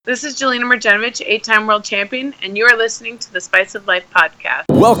This is Jelena Marjanovic, 8-time world champion, and you are listening to the Spice of Life podcast.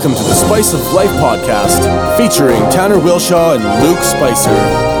 Welcome to the Spice of Life podcast, featuring Tanner Wilshaw and Luke Spicer.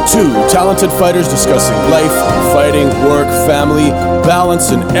 Two talented fighters discussing life, fighting, work, family,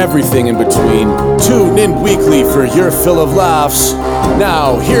 balance, and everything in between. Tune in weekly for your fill of laughs.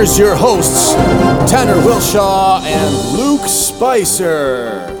 Now, here's your hosts, Tanner Wilshaw and Luke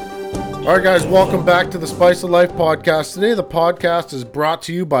Spicer. All right, guys, welcome back to the Spice of Life podcast. Today, the podcast is brought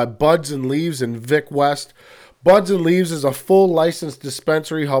to you by Buds and Leaves in Vic West. Buds and Leaves is a full licensed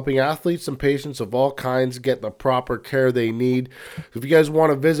dispensary helping athletes and patients of all kinds get the proper care they need. If you guys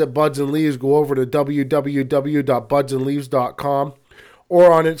want to visit Buds and Leaves, go over to www.budsandleaves.com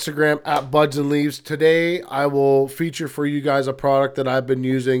or on Instagram at Buds and Leaves. Today, I will feature for you guys a product that I've been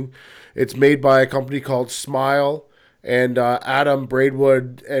using. It's made by a company called Smile. And Adam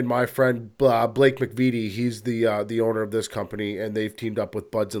Braidwood and my friend Blake McVitie, he's the owner of this company, and they've teamed up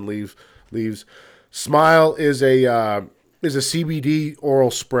with Buds and Leaves. Smile is a CBD oral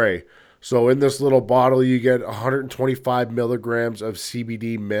spray. So in this little bottle, you get 125 milligrams of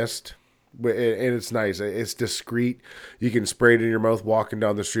CBD mist, and it's nice. It's discreet. You can spray it in your mouth walking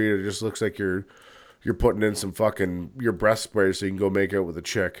down the street. It just looks like you're putting in some fucking your breath spray so you can go make out with a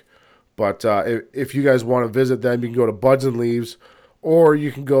chick. But if you guys want to visit them, you can go to Buds and Leaves, or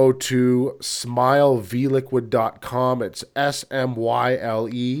you can go to smilevliquid.com. It's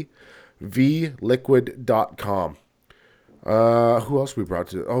smylevliquid.com. Who else we brought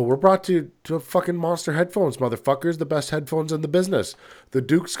to? Oh, we're brought to fucking Monster headphones, motherfuckers. The best headphones in the business. The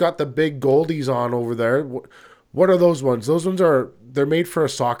Duke's got the big goldies on over there. What are those ones? Those ones they're made for a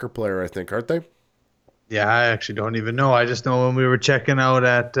soccer player, I think, aren't they? Yeah, I actually don't even know. I just know when we were checking out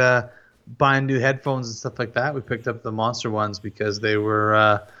at buying new headphones and stuff like that, we picked up the Monster ones because they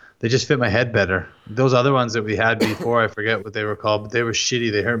just fit my head better. Those other ones that we had before, I forget what they were called, but they were shitty.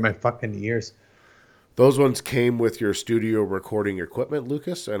 They hurt my fucking ears. Those ones came with your studio recording equipment,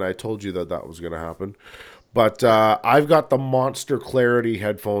 Lucas, and I told you that was going to happen. But I've got the Monster Clarity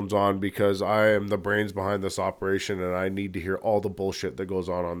headphones on because I am the brains behind this operation and I need to hear all the bullshit that goes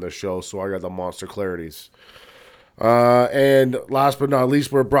on this show. So I got the Monster Clarities. And last but not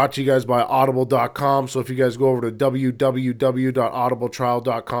least, we're brought to you guys by audible.com. So if you guys go over to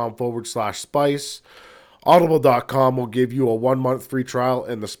www.audibletrial.com/spice, audible.com will give you a 1-month free trial,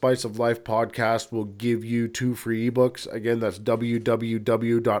 and the Spice of Life podcast will give you 2 free ebooks. Again, that's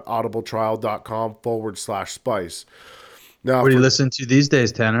www.audibletrial.com/spice. Now, what are you listening to these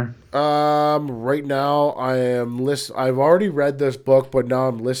days, Tanner? Right now I've already read this book, but now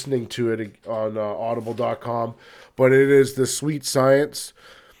I'm listening to it on audible.com. But it is The Sweet Science.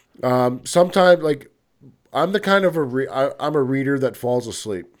 Sometimes, like, I'm the kind of I'm a reader that falls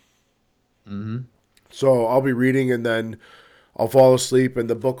asleep. Mm-hmm. So I'll be reading and then I'll fall asleep and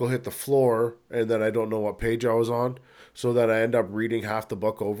the book will hit the floor and then I don't know what page I was on, so that I end up reading half the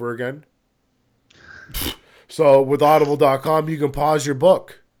book over again. So with audible.com, you can pause your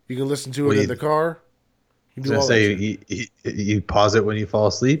book. You can listen to it in the car. You pause it when you fall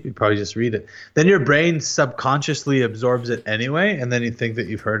asleep. You probably just read it. Then your brain subconsciously absorbs it anyway, and then you think that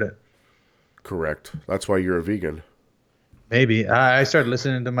you've heard it. Correct. That's why you're a vegan. Maybe. I started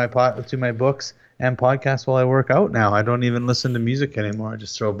listening to my books and podcasts while I work out now. I don't even listen to music anymore. I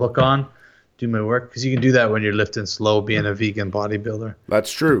just throw a book on, do my work, because you can do that when you're lifting slow, being a vegan bodybuilder.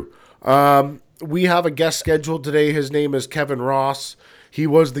 That's true. We have a guest scheduled today. His name is Kevin Ross. He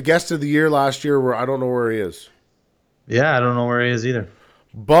was the guest of the year last year, where I don't know where he is. Yeah, I don't know where he is either.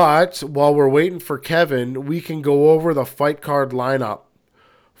 But while we're waiting for Kevin, we can go over the fight card lineup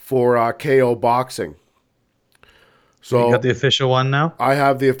for KO Boxing. So you got the official one now? I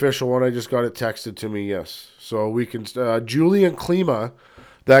have the official one. I just got it texted to me, yes. So we can Julian Klima,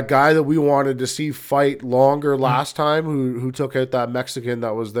 that guy that we wanted to see fight longer last time, who took out that Mexican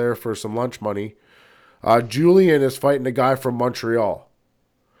that was there for some lunch money. Julian is fighting a guy from Montreal.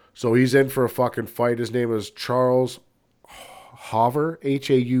 So he's in for a fucking fight. His name is Charles Hauver,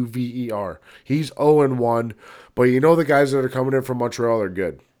 Hauver. He's 0-1, but you know the guys that are coming in from Montreal are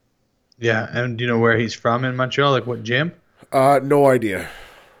good. Yeah, and do you know where he's from in Montreal? Like what gym? No idea.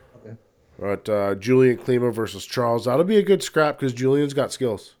 Okay. But Julian Klima versus Charles. That'll be a good scrap because Julian's got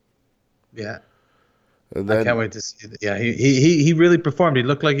skills. Yeah. And then, I can't wait to see that. Yeah, he really performed. He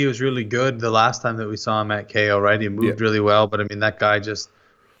looked like he was really good the last time that we saw him at KO, right? He moved really well, but I mean, that guy just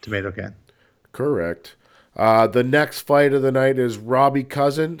tomato can. Correct. The next fight of the night is Robbie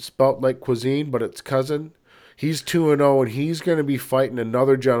Cousin, spelt like cuisine, but it's Cousin. He's 2-0, and he's going to be fighting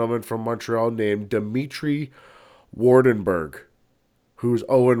another gentleman from Montreal named Dimitri Wardenberg, who's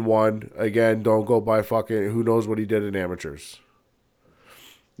 0-1. Again, don't go by fucking who knows what he did in amateurs.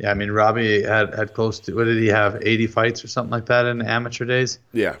 Yeah, I mean, Robbie had close to, what did he have, 80 fights or something like that in amateur days?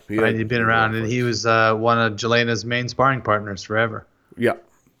 Yeah, Right, he'd been around, and he was one of Jelena's main sparring partners forever. Yeah.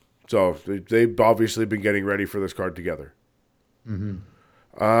 So they've obviously been getting ready for this card together.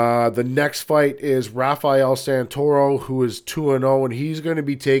 The next fight is Rafael Santoro, who is 2-0, and he's going to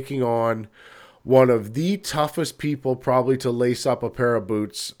be taking on one of the toughest people probably to lace up a pair of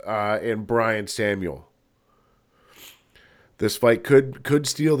boots in Brian Samuel. This fight could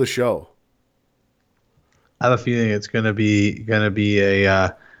steal the show. I have a feeling it's gonna be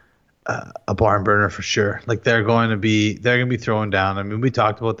a barn burner for sure. Like they're gonna be throwing down. I mean, we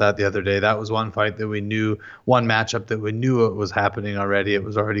talked about that the other day. That was one fight that we knew, one matchup that we knew it was happening already. It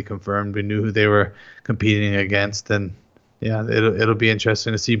was already confirmed. We knew who they were competing against, and yeah, it'll be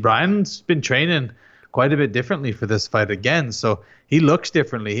interesting to see. Brian's been training quite a bit differently for this fight again, so he looks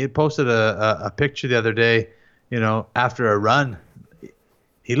differently. He had posted a picture the other day, after a run.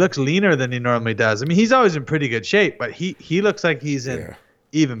 He looks leaner than he normally does. I mean, he's always in pretty good shape, but he looks like he's in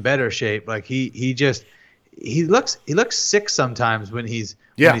even better shape. Like he looks sick sometimes when he's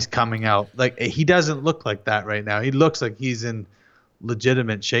coming out. Like he doesn't look like that right now. He looks like he's in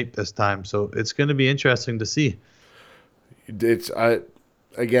legitimate shape this time. So it's going to be interesting to see. It's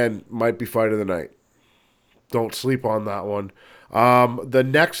again, might be fight of the night. Don't sleep on that one. The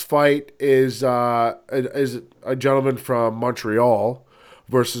next fight is a gentleman from Montreal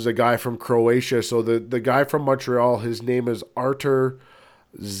versus a guy from Croatia. So the guy from Montreal, his name is Artur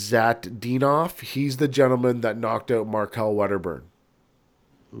Zatdinov. He's the gentleman that knocked out Markel Wedderburn.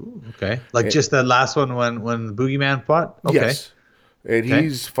 Ooh, okay. Just the last one when the Boogeyman fought? Okay. Yes. And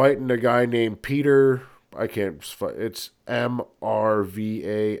he's fighting a guy named Peter. It's Mrvalj.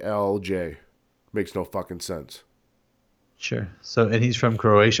 Makes no fucking sense. Sure. So, and he's from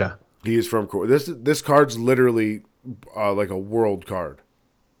Croatia. He is from Croatia. This card's literally like a world card.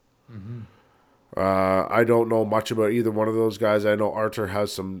 I don't know much about either one of those guys. I know Artur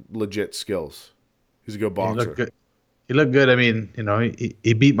has some legit skills. He's a good boxer. He looked good. I mean,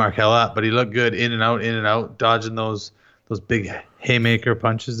 he beat Markel up, but he looked good in and out, dodging those big haymaker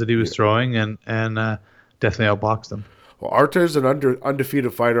punches that he was throwing, and definitely outboxed him. Well, Artur's an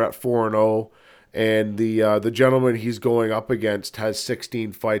undefeated fighter at 4-0, and the gentleman he's going up against has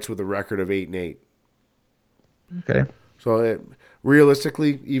 16 fights with a record of 8-8. Okay. So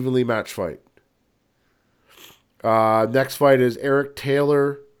realistically, evenly matched fight. Next fight is Eric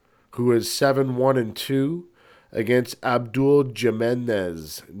Taylor, who is 7-1-2, against Abdul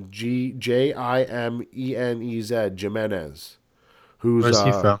Jimenez, Jimenez, Jimenez, who's Where's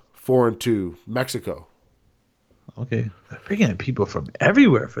he from? 4-2, Mexico. Okay, they're bringing in people from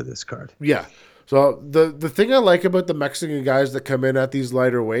everywhere for this card. Yeah. So the thing I like about the Mexican guys that come in at these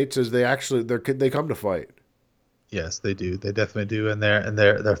lighter weights is they come to fight. Yes, they do. They definitely do, and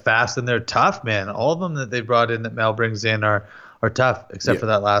they're fast and they're tough, man. All of them that they brought in that Mel brings in are tough, except for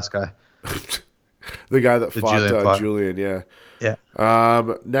that last guy. The guy that fought Julian, yeah. Yeah.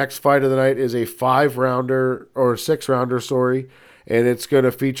 Next fight of the night is a 6-rounder, sorry, and it's going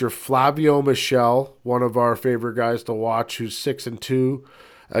to feature Flavio Michel, one of our favorite guys to watch, who's 6-2,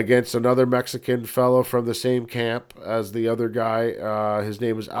 against another Mexican fellow from the same camp as the other guy. His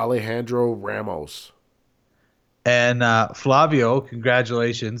name is Alejandro Ramos. And Flavio,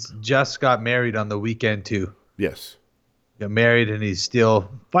 congratulations, just got married on the weekend too. Yes. Got married and he's still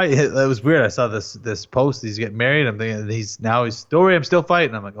fighting. It was weird. I saw this post. He's getting married. I'm thinking he's don't worry, I'm still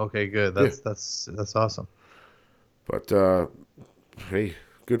fighting. I'm like, okay, good. That's awesome. But hey,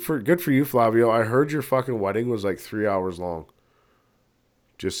 good for you, Flavio. I heard your fucking wedding was like 3 hours long.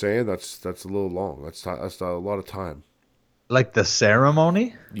 Just saying, that's a little long. That's not a lot of time. Like the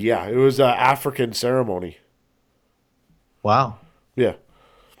ceremony? Yeah, it was an African ceremony. Wow. Yeah.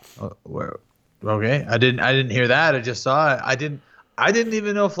 Okay, I didn't hear that. I just saw it. I didn't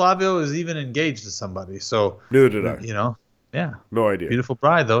even know Flavio was even engaged to somebody. So neither did I. Yeah. No idea. Beautiful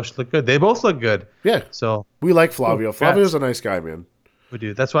bride though. She looked good. They both look good. Yeah. So we like Flavio. Flavio's a nice guy, man. We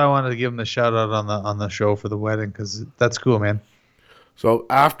do. That's why I wanted to give him the shout out on the show for the wedding, because that's cool, man. So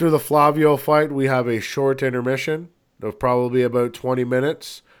after the Flavio fight, we have a short intermission of probably about 20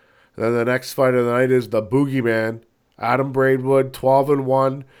 minutes. Then the next fight of the night is the Boogeyman, Adam Braidwood,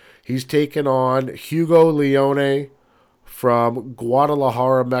 12-1. He's taken on Hugo Leone from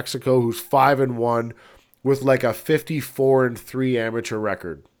Guadalajara, Mexico, who's 5-1 with like a 54-3 amateur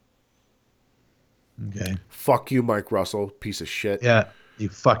record. Okay. Fuck you, Mike Russell, piece of shit. Yeah, you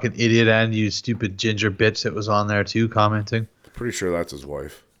fucking idiot, and you stupid ginger bitch that was on there too commenting. Pretty sure that's his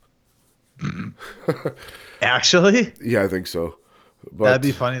wife. Actually? Yeah, I think so. But that'd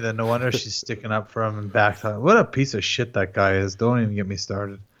be funny then. No wonder she's sticking up for him and back. What a piece of shit that guy is. Don't even get me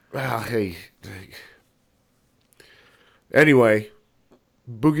started. Hey. Anyway,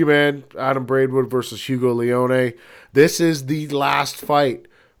 Boogeyman, Adam Braidwood versus Hugo Leone. This is the last fight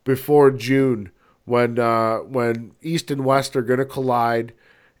before June when East and West are gonna collide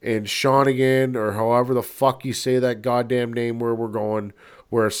in Shawnigan, or however the fuck you say that goddamn name where we're going,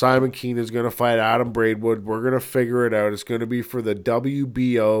 where Simon Keene is gonna fight Adam Braidwood. We're gonna figure it out. It's gonna be for the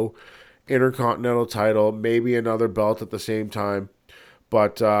WBO Intercontinental title, maybe another belt at the same time.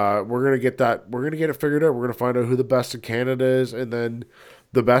 But we're gonna get that. We're gonna get it figured out. We're gonna find out who the best in Canada is, and then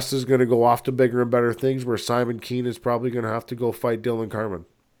the best is gonna go off to bigger and better things. Where Simon Keene is probably gonna have to go fight Dylan Carmen.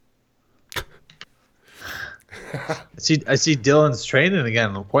 I see Dylan's training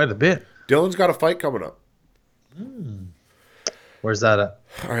again quite a bit. Dylan's got a fight coming up. Where's that at?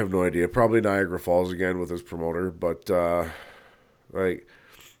 I have no idea. Probably Niagara Falls again with his promoter. But like,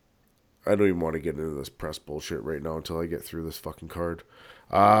 I don't even want to get into this press bullshit right now until I get through this fucking card.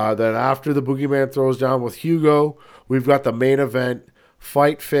 Then after the Boogeyman throws down with Hugo, we've got the main event,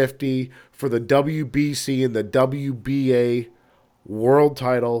 Fight 50 for the WBC and the WBA world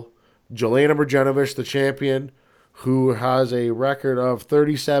title. Jelena Mrjenovic, the champion, who has a record of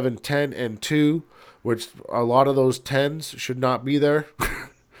 37, 10, and 2, which a lot of those 10s should not be there.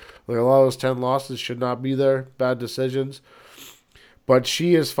 Like a lot of those 10 losses should not be there. Bad decisions. But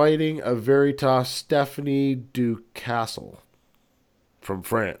she is fighting a very tough Stephanie Ducastle from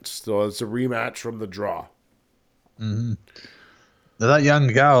France. So it's a rematch from the draw. Mm-hmm. Now that young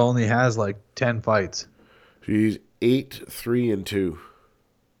gal only has like 10 fights. She's 8, 3, and 2.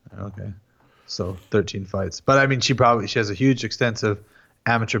 Okay. So 13 fights. But I mean she has a huge extensive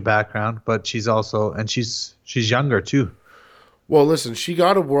amateur background, but she's also she's younger too. Well, listen, she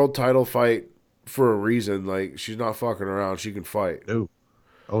got a world title fight for a reason. Like, she's not fucking around. She can fight.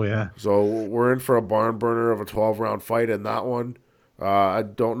 Oh yeah. So we're in for a barn burner of a 12-round fight in that one. I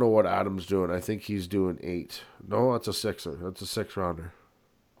don't know what Adam's doing. I think he's doing 8. No, that's a 6er. That's a 6-rounder.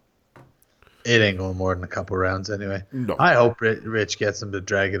 It ain't going more than a couple rounds anyway. No. I hope Rich gets him to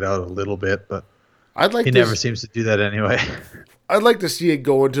drag it out a little bit, but he never seems to do that anyway. I'd like to see it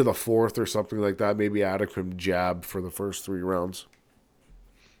go into the 4th or something like that. Maybe Adam can jab for the first 3 rounds.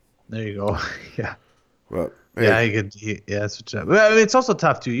 There you go. Yeah. But, hey. Yeah, he could. That's what. Well, I mean, it's also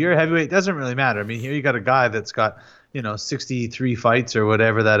tough too. You're a heavyweight. It doesn't really matter. I mean, here you got a guy that's got 63 fights or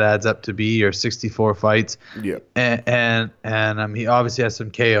whatever that adds up to be, or 64 fights. Yeah. And he obviously has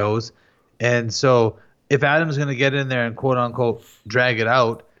some KOs, and so if Adam's going to get in there and quote unquote drag it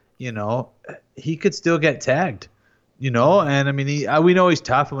out, he could still get tagged. And I mean, we know he's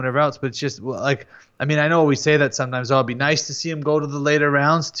tough and whatever else, but it's just like, I mean, I know we say that sometimes. Oh, it'd be nice to see him go to the later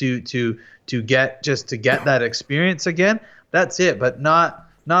rounds to get that experience again. That's it, but not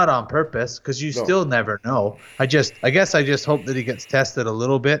on purpose, because you still never know. I guess I just hope that he gets tested a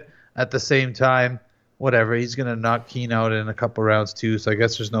little bit. At the same time, whatever, he's gonna knock Keane out in a couple rounds too. So I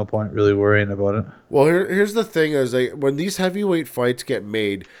guess there's no point really worrying about it. Well, here's the thing: is when these heavyweight fights get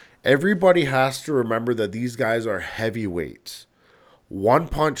made, everybody has to remember that these guys are heavyweights. One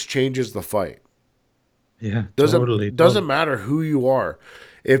punch changes the fight. Yeah, doesn't matter who you are.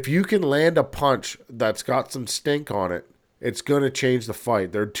 If you can land a punch that's got some stink on it, it's going to change the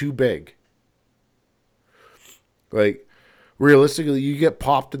fight. They're too big. Like, realistically, you get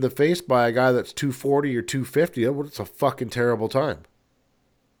popped in the face by a guy that's 240 or 250, it's a fucking terrible time.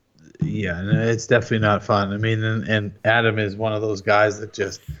 Yeah, it's definitely not fun. I mean, and Adam is one of those guys that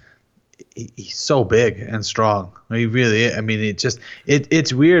just he's so big and strong. He really, I mean,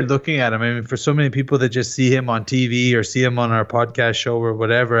 it's weird looking at him. I mean, for so many people that just see him on TV or see him on our podcast show or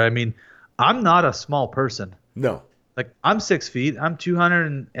whatever, I mean, I'm not a small person. No. Like, I'm 6 feet, I'm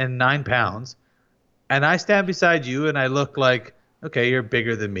 209 pounds, and I stand beside you and I look like, okay, you're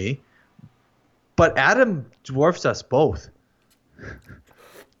bigger than me. But Adam dwarfs us both.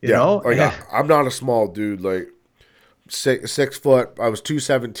 You know? Like, I'm not a small dude. Like, 6 foot. I was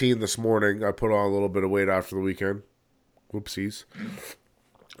 217 this morning. I put on a little bit of weight after the weekend. Whoopsies.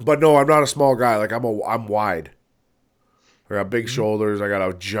 But no, I'm not a small guy. Like, I'm wide. I got big shoulders. I got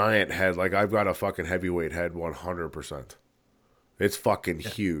a giant head. Like, I've got a fucking heavyweight head 100%. It's fucking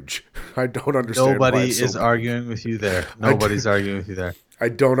huge. I don't understand Nobody why it's so is big. arguing with you there. Nobody's arguing with you there. I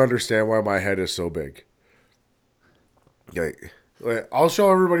don't understand why my head is so big. Like, I'll show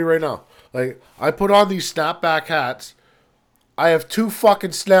everybody right now. Like, I put on these snapback hats. I have 2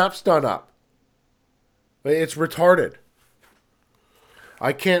 fucking snaps done up. Like, it's retarded.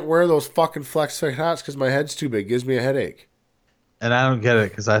 I can't wear those fucking flex fit hats because my head's too big. It gives me a headache. And I don't get it,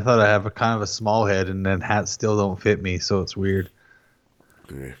 because I thought I have a kind of a small head, and then hats still don't fit me, so it's weird.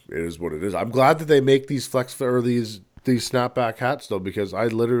 It is what it is. I'm glad that they make these flex fit or these these snapback hats though, because I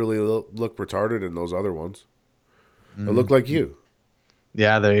literally look retarded in those other ones. I look like you.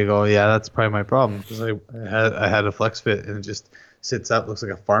 Yeah, there you go. Yeah, that's probably my problem because I had a flex fit and it just sits up, looks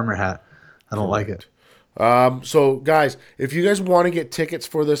like a farmer hat. I don't like it. So, guys, if you guys want to get tickets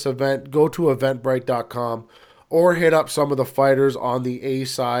for this event, go to eventbrite.com or hit up some of the fighters on the A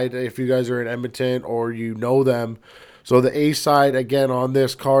side if you guys are in Edmonton or you know them. So, the A side, again, on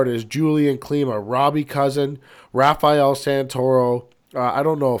this card is Julian Klima, Robbie Cousin, Rafael Santoro. I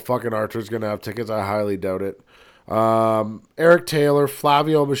don't know if fucking Archer's going to have tickets. I highly doubt it. Eric Taylor,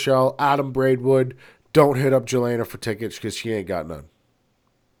 Flavio Michel, Adam Braidwood. Don't hit up Jelena for tickets because she ain't got none.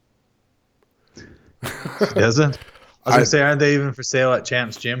 She doesn't? I was going to say, aren't they even for sale at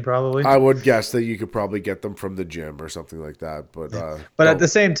Champ's Gym probably? I would guess that you could probably get them from the gym or something like that. But at the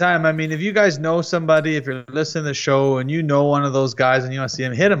same time, I mean, if you guys know somebody, if you're listening to the show and you know one of those guys and you want to see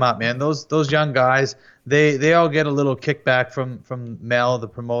him, hit them up, man. Those young guys, they all get a little kickback from Mel, the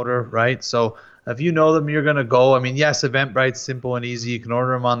promoter, right? So if you know them, you're gonna go. I mean, yes, Eventbrite's simple and easy. You can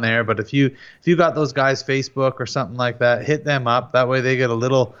order them on there. But if you got those guys' Facebook or something like that, hit them up. That way they get a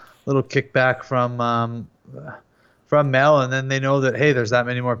little kickback from Mel, and then they know that, hey, there's that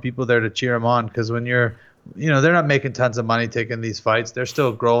many more people there to cheer them on. Because when they're not making tons of money taking these fights. They're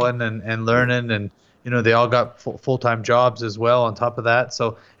still growing and learning, and they all got full-time jobs as well on top of that.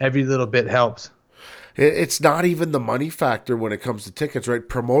 So every little bit helps. It's not even the money factor when it comes to tickets, right?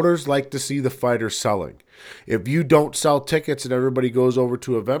 Promoters like to see the fighters selling. If you don't sell tickets and everybody goes over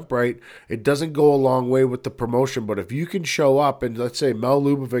to Eventbrite, it doesn't go a long way with the promotion. But if you can show up and let's say Mel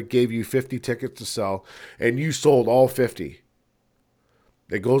Lubovic gave you 50 tickets to sell and you sold all 50,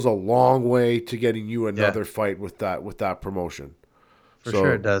 it goes a long way to getting you another fight with that promotion. For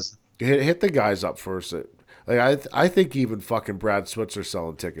sure it does. Hit the guys up first. Like I think even fucking Brad Switzer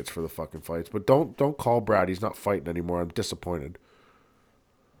selling tickets for the fucking fights, but don't call Brad. He's not fighting anymore. I'm disappointed.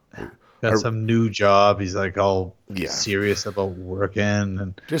 Got some new job. He's like all serious about working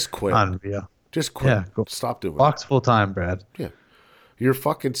and just quit. Unreal. Just quit. Yeah, go. Stop doing Box full time, Brad. Yeah, you're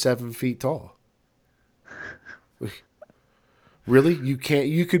fucking 7 feet tall. Really? You can't.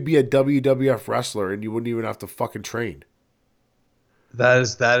 You could be a WWF wrestler and you wouldn't even have to fucking train. That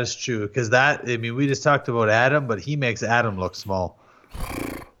is true, because we just talked about Adam, but he makes Adam look small.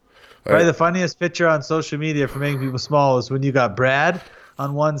 Right, the funniest picture on social media for making people small is when you got Brad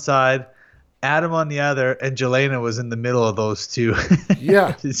on one side, Adam on the other, and Jelena was in the middle of those two.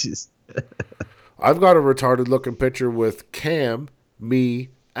 Yeah. It's just I've got a retarded looking picture with Cam, me,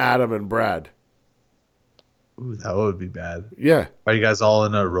 Adam, and Brad. Ooh, that would be bad. Yeah. Are you guys all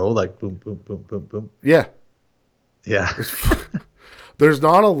in a row, like boom, boom, boom, boom, boom? Yeah. Yeah. There's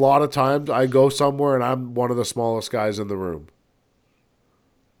not a lot of times I go somewhere and I'm one of the smallest guys in the room.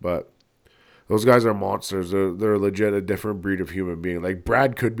 But those guys are monsters. They're legit a different breed of human being. Like,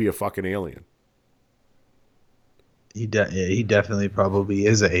 Brad could be a fucking alien. He definitely probably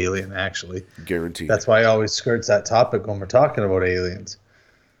is an alien, actually. Guaranteed. That's why he always skirts that topic when we're talking about aliens.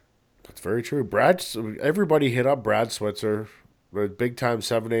 That's very true. Everybody hit up Brad Switzer, the big time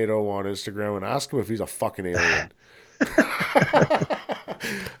 780 on Instagram, and ask him if he's a fucking alien.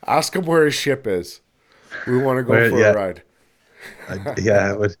 Ask him where his ship is. We want to go for a ride.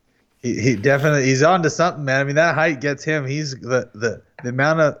 Yeah, it would. He definitely, he's on to something, man. I mean, that height gets him. He's the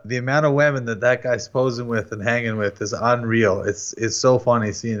amount of women that guy's posing with and hanging with is unreal. It's so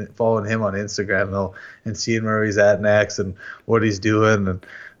funny following him on Instagram though, and seeing where he's at next and what he's doing, and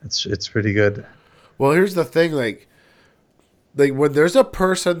it's pretty good. Well, here's the thing, like when there's a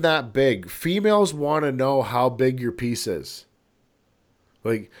person that big, females want to know how big your piece is.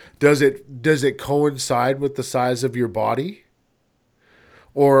 Like, does it coincide with the size of your body?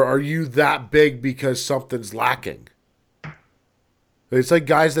 Or are you that big because something's lacking? It's like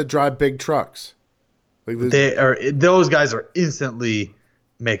guys that drive big trucks. Like those guys are instantly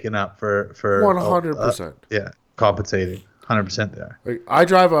making up for 100%. Compensating. 100% they are. Like, I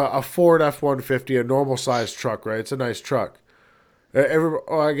drive a Ford F-150, a normal sized truck, right? It's a nice truck.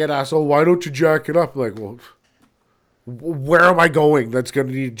 I get asked, why don't you jack it up? Like, well, where am I going that's going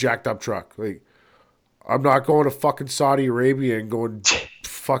to need a jacked up truck? Like, I'm not going to fucking Saudi Arabia and going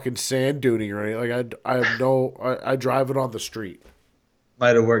fucking sand duning or anything. Like, I drive it on the street.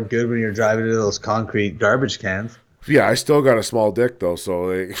 Might have worked good when you're driving to those concrete garbage cans. Yeah, I still got a small dick though, so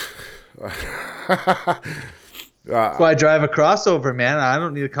like. That's why I drive a crossover, man. I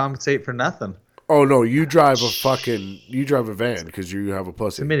don't need to compensate for nothing. Oh no, you drive a van because you have a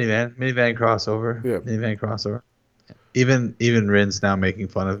pussy. It's a minivan crossover. Yeah, minivan crossover. Even Rin's now making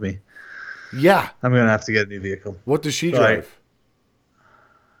fun of me. Yeah, I'm gonna have to get a new vehicle. What does she drive?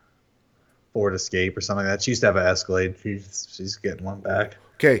 Ford Escape or something like that. She used to have an Escalade. She's getting one back.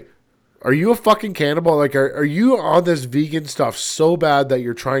 Okay. Are you a fucking cannibal? Like, are you on this vegan stuff so bad that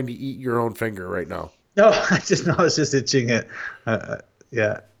you're trying to eat your own finger right now? No, I was just itching it.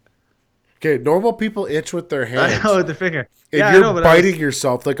 Yeah. Okay, normal people itch with their hands. I know, with the finger. And Yeah, you're I know, but biting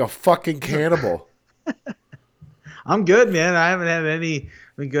yourself like a fucking cannibal. I'm good, man. I haven't had any.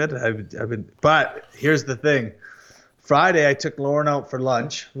 I'm good. I've been. But here's the thing. Friday, I took Lauren out for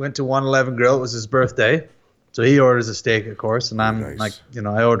lunch. We went to 111 Grill. It was his birthday. So he orders a steak, of course, and I'm nice. like,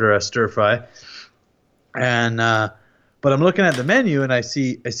 I order a stir fry. And but I'm looking at the menu and I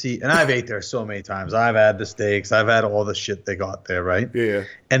see, and I've ate there so many times. I've had the steaks, I've had all the shit they got there, right? Yeah.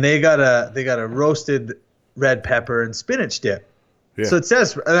 And they got a roasted red pepper and spinach dip. Yeah. So it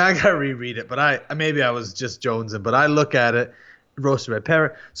says, and I gotta reread it, but I was just jonesing, but I look at it, roasted red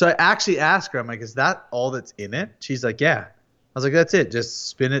pepper. So I actually asked her, I'm like, is that all that's in it? She's like, yeah. I was like, that's it, just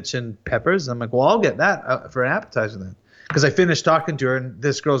spinach and peppers. I'm like, well, I'll get that for an appetizer then. Because I finished talking to her, and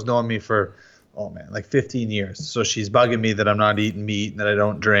this girl's known me for, like 15 years. So she's bugging me that I'm not eating meat and that I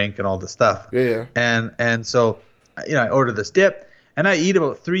don't drink and all this stuff. Yeah. And so, I ordered this dip, and I eat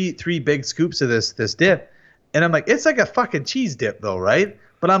about three big scoops of this dip. And I'm like, it's like a fucking cheese dip though, right?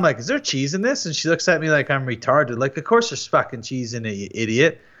 But I'm like, is there cheese in this? And she looks at me like I'm retarded. Like, of course there's fucking cheese in it, you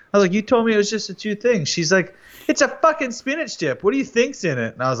idiot. I was like, you told me it was just the two things. She's like, it's a fucking spinach dip. What do you think's in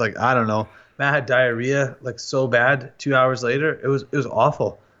it? And I was like, I don't know. Man, I had diarrhea like so bad 2 hours later. It was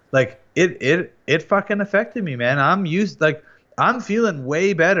awful. Like it fucking affected me, man. I'm feeling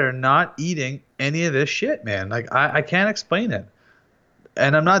way better not eating any of this shit, man. Like I can't explain it.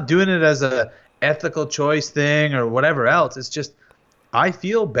 And I'm not doing it as a ethical choice thing or whatever else. It's just I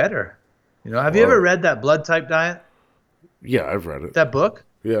feel better. Have you ever read that Blood Type Diet? Yeah, I've read it. That book?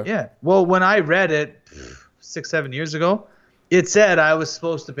 Yeah. Yeah. Well, when I read it 6-7 years ago, it said I was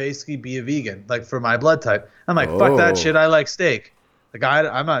supposed to basically be a vegan, like for my blood type. I'm like, fuck that shit. I like steak. Like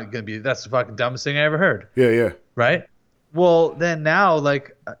I'm not gonna be. That's the fucking dumbest thing I ever heard. Yeah. Right. Well, then now,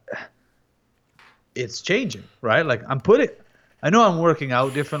 like, it's changing, right? Like I know I'm working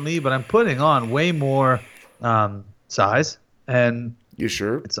out differently, but I'm putting on way more size. And you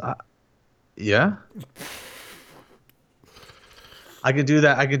sure? It's yeah. I could do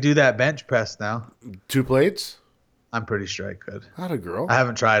that. I could do that bench press now. 2 plates? I'm pretty sure I could. How'd a girl? I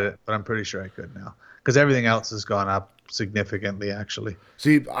haven't tried it, but I'm pretty sure I could now. Because everything else has gone up significantly, actually.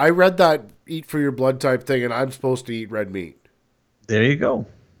 See, I read that eat for your blood type thing, and I'm supposed to eat red meat. There you go.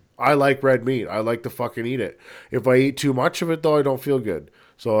 I like red meat. I like to fucking eat it. If I eat too much of it, though, I don't feel good.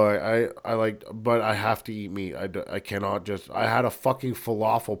 So I like, but I have to eat meat. I cannot just. I had a fucking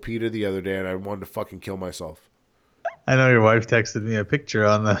falafel pita the other day, and I wanted to fucking kill myself. I know your wife texted me a picture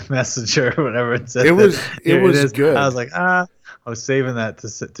on the messenger or whatever it said. It was good. I was like, I was saving that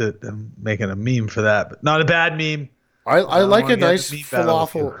to I'm making a meme for that, but not a bad meme. I like a nice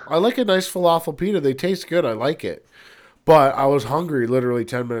falafel. I like a nice falafel pita. They taste good. I like it. But I was hungry literally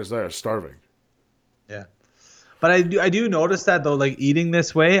 10 minutes later, starving. Yeah. But I do notice that though, like eating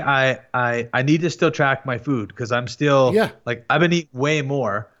this way, I need to still track my food because I'm still like I've been eating way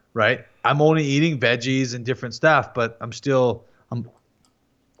more, right? I'm only eating veggies and different stuff, but I'm still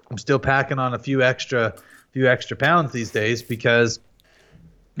packing on a few extra pounds these days because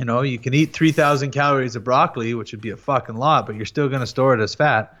you can eat 3,000 calories of broccoli, which would be a fucking lot, but you're still going to store it as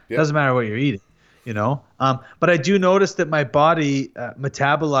fat. Yep. Doesn't matter what you're eating, But I do notice that my body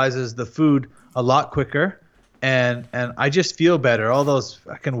metabolizes the food a lot quicker. And I just feel better. All those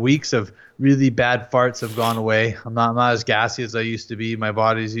fucking weeks of really bad farts have gone away. I'm not as gassy as I used to be. My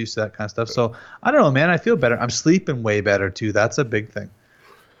body's used to that kind of stuff. So I don't know, man. I feel better. I'm sleeping way better too. That's a big thing.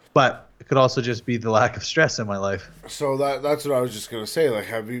 But it could also just be the lack of stress in my life. So that's what I was just gonna say. Like,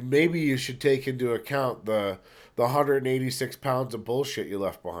 maybe you should take into account the 186 pounds of bullshit you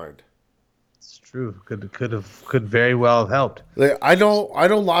left behind. It's true. Could very well have helped. Like, I know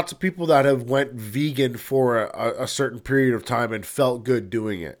lots of people that have went vegan for a certain period of time and felt good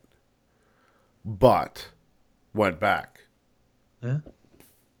doing it, but went back. Yeah.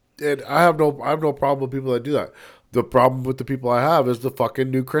 And I have no problem with people that do that. The problem with the people I have is the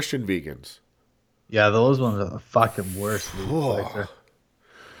fucking new Christian vegans. Yeah, those ones are the fucking worst.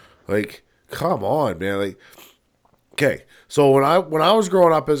 Like, come on, man. Like, okay. So when I was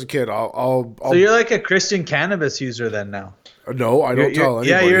growing up as a kid, I'll So you're like a Christian cannabis user then now? No, I don't tell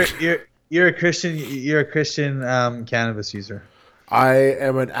anybody. Yeah, you're a Christian. You're a Christian cannabis user. I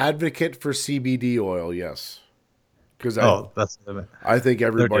am an advocate for CBD oil. Yes, because that's the limit. I think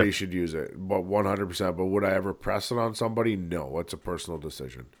everybody should use it, but 100%. But would I ever press it on somebody? No, it's a personal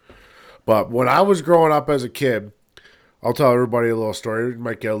decision. But when I was growing up as a kid, I'll tell everybody a little story. It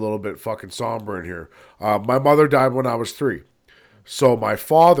might get a little bit fucking somber in here. My mother died when I was 3. So my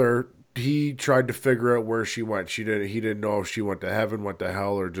father, he tried to figure out where she went. He didn't know if she went to heaven, went to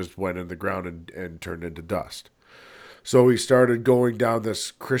hell, or just went in the ground and turned into dust. So he started going down this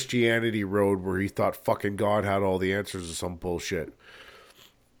Christianity road where he thought fucking God had all the answers to some bullshit,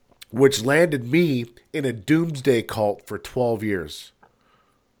 which landed me in a doomsday cult for 12 years.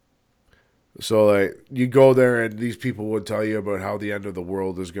 So like you go there and these people would tell you about how the end of the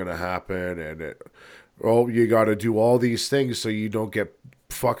world is going to happen, and you got to do all these things so you don't get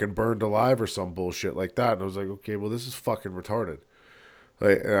fucking burned alive or some bullshit like that. And I was like, okay, well, this is fucking retarded.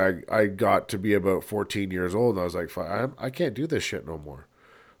 Like, and I got to be about 14 years old, and I was like, I can't do this shit no more.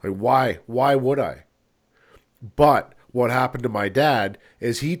 Like, why? Why would I? But what happened to my dad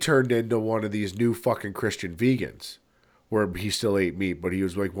is he turned into one of these new fucking Christian vegans, where he still ate meat, but he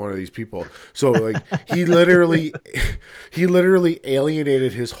was like one of these people. So like he literally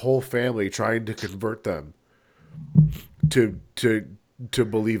alienated his whole family trying to convert them to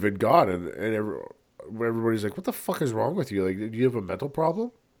believe in God, and everybody's like, what the fuck is wrong with you? Like, do you have a mental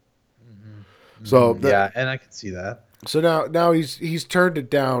problem? Mm-hmm. So yeah, and I can see that. So now he's turned it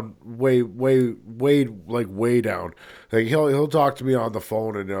down way down. Like he'll talk to me on the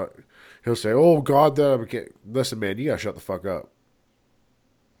phone and he'll say, "Oh God, listen, man, you gotta shut the fuck up.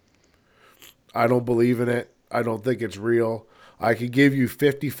 I don't believe in it. I don't think it's real. I can give you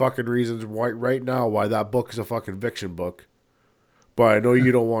 50 fucking reasons right now why that book is a fucking fiction book, but I know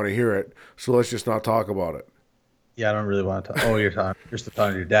you don't want to hear it. So let's just not talk about it." Yeah, I don't really want to talk. Oh, you're still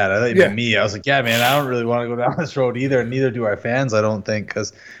talking to your dad. I thought you meant me. I was like, yeah, man, I don't really want to go down this road either, and neither do our fans, I don't think,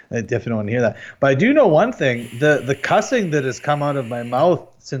 because I definitely don't want to hear that. But I do know one thing: the cussing that has come out of my mouth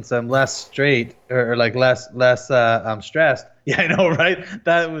since I'm less straight or like less I'm stressed. Yeah, I know, right?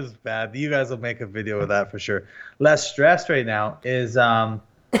 That was bad. You guys will make a video of that for sure. Less stressed right now is man,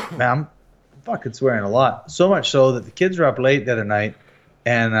 I'm fucking swearing a lot. So much so that the kids were up late the other night,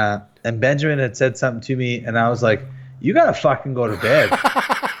 and Benjamin had said something to me, and I was like, "You gotta fucking go to bed."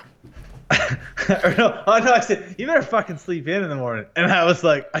 I said, "You better fucking sleep in the morning." And I was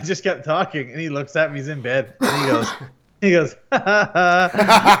like, I just kept talking, and he looks at me, he's in bed, and he goes,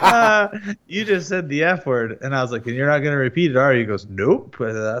 "You just said the F word," and I was like, "And you're not gonna repeat it, are you?" He goes, "Nope,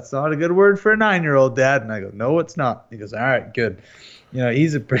 that's not a good word for a 9-year-old, Dad." And I go, "No, it's not." He goes, "All right, good." You know,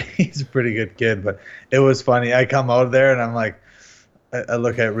 he's a pretty good kid, but it was funny. I come out of there, and I'm like. I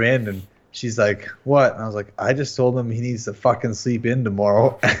look at Rand and she's like, "What?" And I was like, "I just told him he needs to fucking sleep in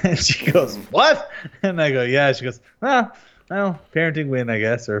tomorrow." And she goes, "What?" And I go, "Yeah." She goes, "Well, parenting win, I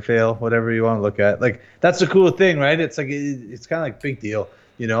guess, or fail, whatever you want to look at." Like, that's the cool thing, right? It's like, it's kind of like big deal.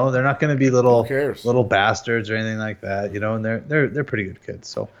 You know, they're not going to be little bastards or anything like that, you know, and they're pretty good kids.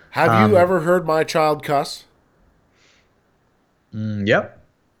 So have you ever heard my child cuss? Yep.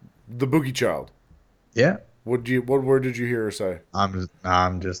 The Boogie Child. Yeah. What word did you hear her say?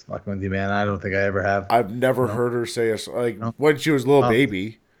 I'm just fucking with you, man. I don't think I ever have. I've never heard her say when she was a little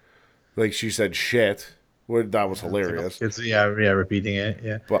baby, like she said shit. That was hilarious. It's repeating it.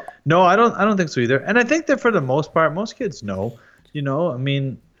 Yeah. But no, I don't think so either. And I think that for the most part, most kids know. You know, I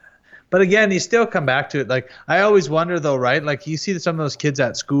mean, but again, you still come back to it. Like, I always wonder though, right? Like, you see some of those kids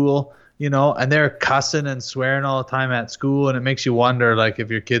at school, you know, and they're cussing and swearing all the time at school, and it makes you wonder, like,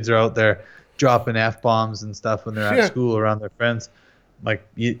 if your kids are out there dropping F-bombs and stuff when they're at school around their friends. Like,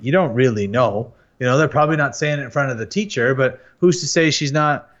 you don't really know. You know, they're probably not saying it in front of the teacher, but who's to say she's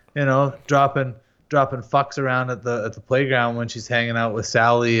not, you know, dropping fucks around at the playground when she's hanging out with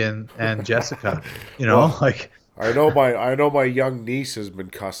Sally and Jessica, you know? Well, like, I know my young niece has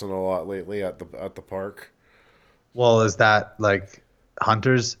been cussing a lot lately at the park. Well, is that like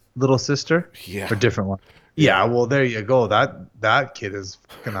Hunter's little sister? Yeah. Or different one? Yeah, well, there you go. That kid is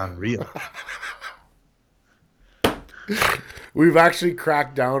fucking unreal. We've actually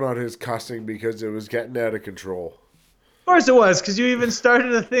cracked down on his cussing because it was getting out of control. Of course it was, because you even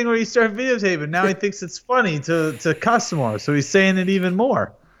started a thing where you start videotaping. Now he thinks it's funny to cuss more, so he's saying it even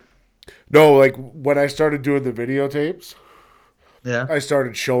more. No, like when I started doing the videotapes, yeah, I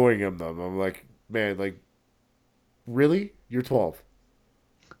started showing him them. I'm like, man, like, really? You're 12.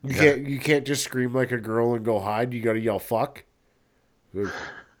 You can't just scream like a girl and go hide. You got to yell fuck. Like,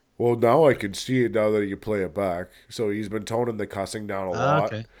 well, now I can see it now that you play it back. So he's been toning the cussing down a lot.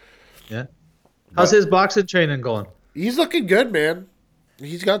 Okay. Yeah. How's his boxing training going? He's looking good, man.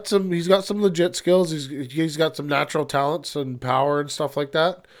 He's got some legit skills. He's got some natural talents and power and stuff like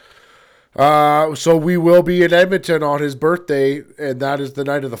that. So we will be in Edmonton on his birthday, and that is the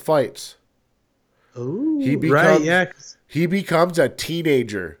night of the fights. Ooh, right, yeah. He becomes a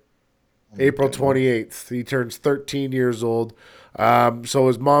teenager. April 28th. He turns 13 years old. So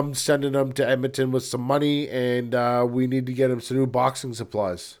his mom's sending him to Edmonton with some money, and we need to get him some new boxing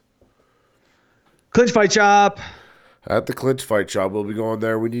supplies. Clinch Fight Shop. At the Clinch Fight Shop, we'll be going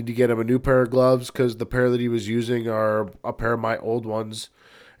there. We need to get him a new pair of gloves because the pair that he was using are a pair of my old ones.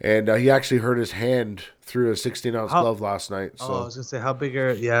 And he actually hurt his hand through a 16-ounce glove last night. So. Oh, I was going to say, how big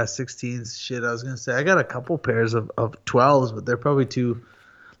are... Yeah, 16s. Shit, I was going to say, I got a couple pairs of 12s, but they're probably too...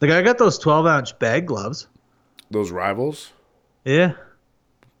 Like, I got those 12-ounce bag gloves. Those Rivals? Yeah.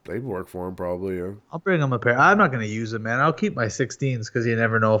 They'd work for him probably, yeah. I'll bring them a pair. I'm not going to use them, man. I'll keep my 16s because you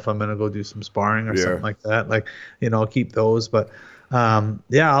never know if I'm going to go do some sparring or something like that. Like, I'll keep those. But,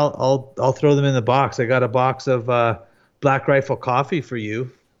 yeah, I'll throw them in the box. I got a box of Black Rifle coffee for you.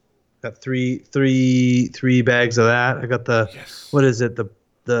 Got three bags of that. I got the what is it?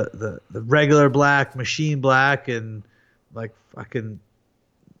 The regular black, machine black, and like fucking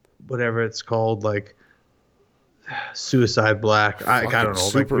whatever it's called, like suicide black. I don't know.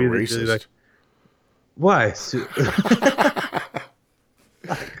 Super like, really, racist. really, like, why?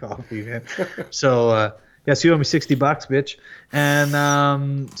 Coffee, man. So so you owe me $60, bitch.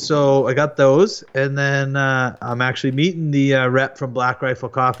 And so I got those, and then I'm actually meeting the rep from Black Rifle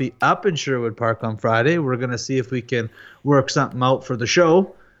Coffee up in Sherwood Park on Friday. We're gonna see if we can work something out for the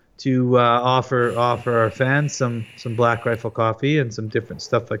show to offer our fans some Black Rifle Coffee and some different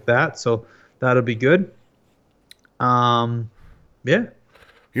stuff like that. So that'll be good. Yeah.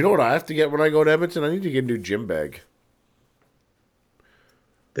 You know what I have to get when I go to Edmonton? I need to get a new gym bag.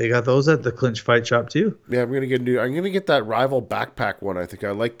 They got those at the Clinch Fight Shop too. Yeah, I'm gonna get that Rival backpack one. I think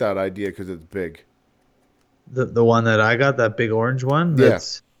I like that idea because it's big. The one that I got, that big orange one. Yeah,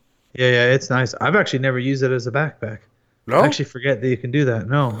 it's nice. I've actually never used it as a backpack. No, I actually forget that you can do that.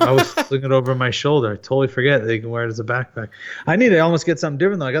 No, I was flinging it over my shoulder. I totally forget that you can wear it as a backpack. I need to almost get something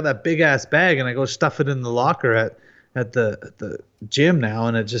different though. I got that big ass bag and I go stuff it in the locker at the gym now,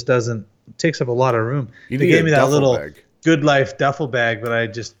 and it just doesn't. It takes up a lot of room. They gave me that little bag. Good Life duffel bag, but I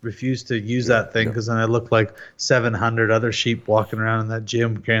just refused to use that thing because then I look like 700 other sheep walking around in that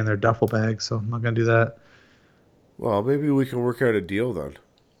gym carrying their duffel bags. So I'm not gonna do that. Well, maybe we can work out a deal then.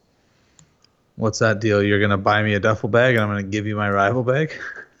 What's that deal? You're gonna buy me a duffel bag and I'm gonna give you my Rival bag?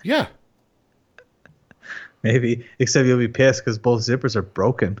 Yeah. Maybe, except you'll be pissed because both zippers are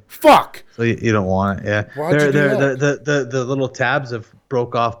broken. Fuck. So you don't want it. Yeah. Why'd you do that? The little tabs have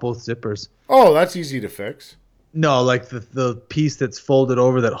broke off both zippers. Oh, that's easy to fix. No, like the piece that's folded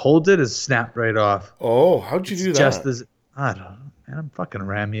over that holds it is snapped right off. Oh, how'd you do that? Just as I don't know, man. I'm fucking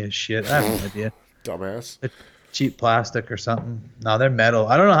rammy as shit. I have no idea. Dumbass. It's cheap plastic or something. No, they're metal.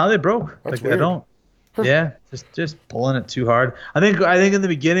 I don't know how they broke. That's weird. I don't. Yeah, just pulling it too hard. I think in the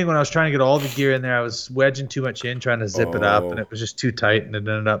beginning when I was trying to get all the gear in there, I was wedging too much in, trying to zip it up, and it was just too tight, and it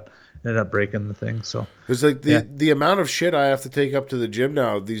ended up breaking the thing. So it's like the amount of shit I have to take up to the gym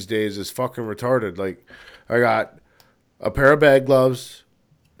now these days is fucking retarded. Like, I got a pair of bag gloves,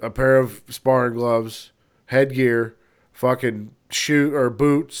 a pair of sparring gloves, headgear, fucking shoe or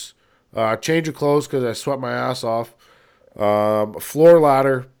boots, change of clothes because I sweat my ass off, a floor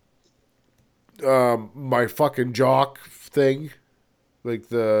ladder, my fucking jock thing, like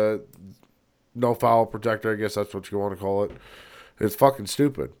the no foul protector, I guess that's what you want to call it. It's fucking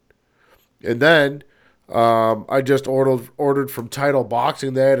stupid. And then I just ordered from Title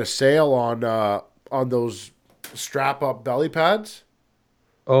Boxing. They had a sale on those strap up belly pads.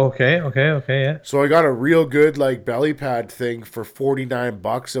 Okay, yeah. So I got a real good like belly pad thing for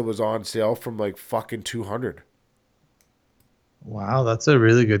 $49. It was on sale from like fucking $200. Wow, that's a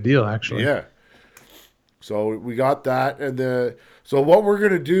really good deal, actually. Yeah. So we got that, and so what we're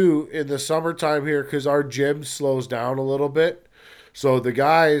gonna do in the summertime here, because our gym slows down a little bit. So the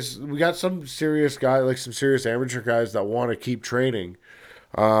guys, we got some serious guys, like some serious amateur guys that want to keep training.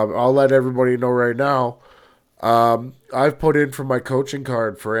 I'll let everybody know right now. I've put in for my coaching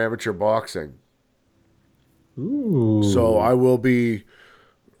card for amateur boxing. Ooh. So I'm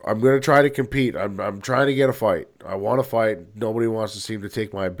going to try to compete. I'm trying to get a fight. I want to fight. Nobody wants to seem to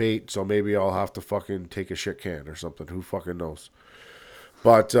take my bait, so maybe I'll have to fucking take a shit can or something. Who fucking knows?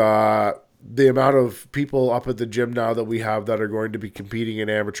 But the amount of people up at the gym now that we have that are going to be competing in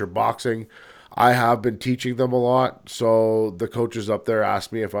amateur boxing, I have been teaching them a lot. So the coaches up there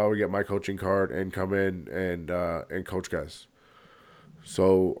asked me if I would get my coaching card and come in and coach guys.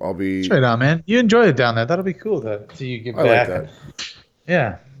 So I'll be straight on, man. You enjoy it down there. That'll be cool to see you give back. I like that.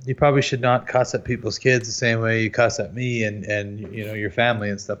 Yeah. You probably should not cuss at people's kids the same way you cuss at me and your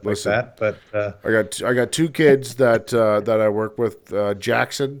family and stuff like that. But I got two kids that I work with,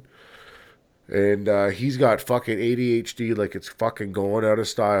 Jackson And he's got fucking ADHD like it's fucking going out of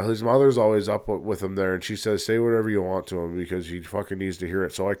style. His mother's always up with him there, and she says, say whatever you want to him because he fucking needs to hear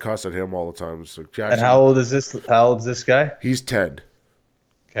it. So I cuss at him all the time. So Jackson, And how old is this? How old is this guy? he's 10.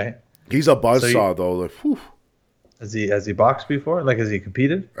 Okay. He's a buzzsaw, though. Like, whew. Has he boxed before? Like, has he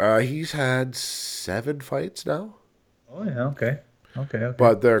competed? He's had 7 fights now. Oh yeah. Okay. Okay.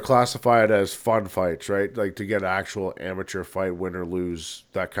 But they're classified as fun fights, right? Like to get an actual amateur fight, win or lose,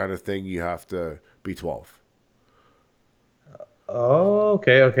 that kind of thing, you have to be 12. Oh,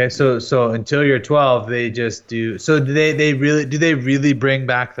 okay. So until you're 12, they just do. So do they really bring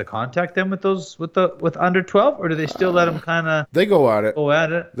back the contact then with those with under 12, or do they still let them kind of They go at it. go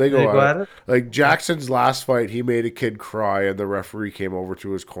at it? They go at it. Like Jackson's last fight, he made a kid cry, and the referee came over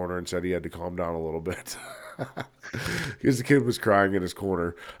to his corner and said he had to calm down a little bit. Because the kid was crying in his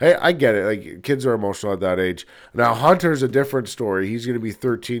corner. Hey, I get it. Like kids are emotional at that age. Now Hunter's a different story. He's going to be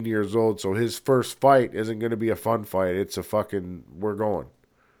 13 years old, so his first fight isn't going to be a fun fight. It's a fucking we're going.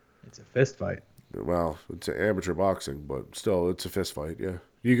 It's a fist fight. Well, it's an amateur boxing, but still, it's a fist fight. Yeah,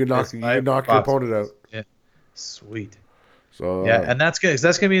 you can knock your opponent out. Yeah, sweet. So yeah, and that's good.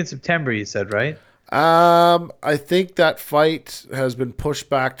 That's gonna be in September. You said, right? I think that fight has been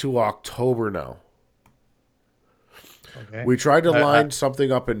pushed back to October now. Okay. We tried to line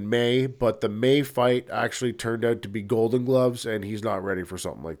something up in May, but the May fight actually turned out to be Golden Gloves, and he's not ready for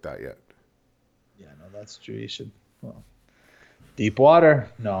something like that yet. Yeah, no, that's true. You should. Well, deep water,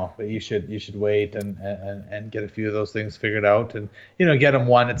 no, but you should wait and get a few of those things figured out, and get them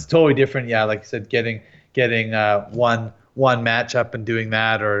one. It's totally different. Yeah, like you said, getting one matchup and doing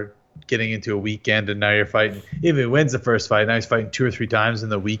that, or getting into a weekend and now you're fighting. If he wins the first fight, now he's fighting 2 or 3 times in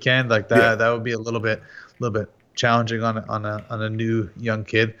the weekend. Like that, yeah. That would be a little bit challenging on a new young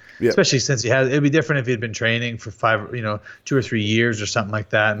kid, yeah. Especially since it'd be different if he'd been training for 2 or 3 years or something like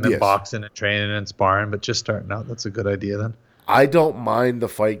that, and then yes. Boxing and training and sparring. But just starting out, that's a good idea then. I don't mind the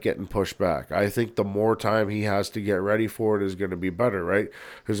fight getting pushed back. I think the more time he has to get ready for it is going to be better, right?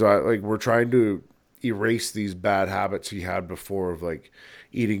 Because we're trying to erase these bad habits he had before of like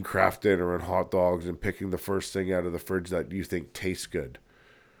eating Kraft dinner and hot dogs and picking the first thing out of the fridge that you think tastes good.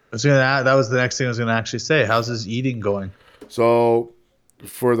 That was the next thing I was going to actually say. How's his eating going? So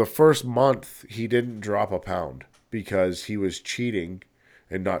for the first month, he didn't drop a pound because he was cheating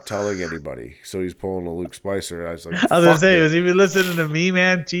and not telling anybody. So he's pulling a Luke Spicer. I was like, I was going to say, was he even listening to me,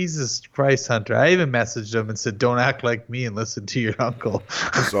 man? Jesus Christ, Hunter. I even messaged him and said, don't act like me and listen to your uncle.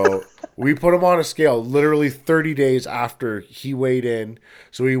 So we put him on a scale literally 30 days after he weighed in.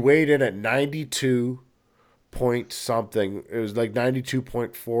 So he weighed in at 92 point something. It was like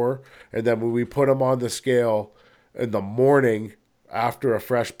 92.4. And then when we put him on the scale in the morning after a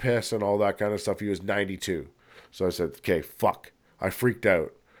fresh piss and all that kind of stuff, he was 92. So I said, okay, fuck. I freaked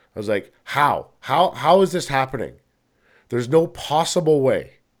out. I was like, how is this happening? There's no possible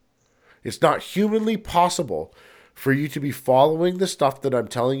way. It's not humanly possible for you to be following the stuff that I'm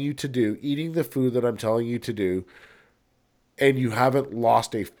telling you to do, eating the food that I'm telling you to do, and you haven't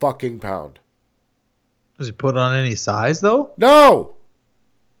lost a fucking pound. Does he put on any size though? No.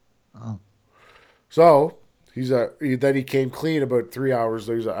 Oh. So then he came clean about 3 hours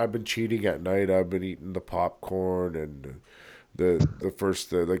later. He's like, I've been cheating at night. I've been eating the popcorn and the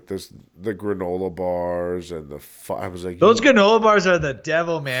granola bars and I was like, those granola bars are the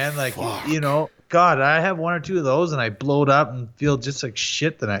devil, man. Like, fuck. God, I have 1 or 2 of those and I blowed up and feel just like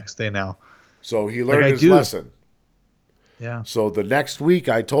shit the next day now. So he learned his lesson. Yeah. So the next week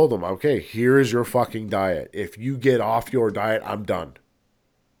I told him, okay, here is your fucking diet. If you get off your diet, I'm done.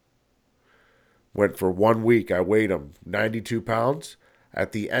 Went for 1 week. I weighed him 92 pounds.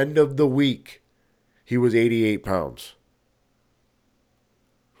 At the end of the week, he was 88 pounds.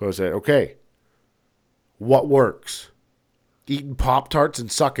 So I said, okay, what works? Eating Pop-Tarts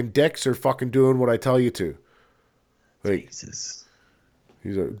and sucking dicks or fucking doing what I tell you to? Like, Jesus.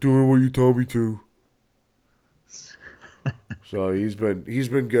 He's like, doing what you tell me to. So he's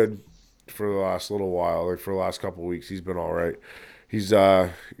been good for the last little while. Like for the last couple of weeks, he's been all right.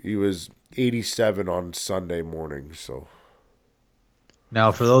 He was 87 on Sunday morning. So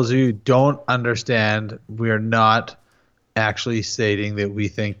now, for those of you who don't understand, we are not actually stating that we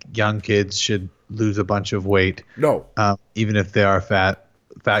think young kids should lose a bunch of weight. No, even if they are fat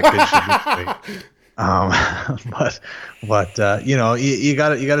kids should lose weight. But you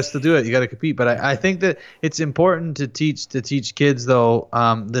gotta still do it. You gotta compete. But I think that it's important to teach kids though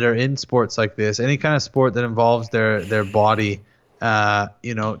that are in sports like this, any kind of sport that involves their body,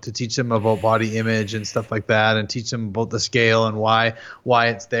 to teach them about body image and stuff like that, and teach them about the scale and why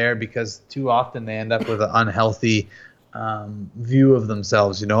it's there, because too often they end up with an unhealthy view of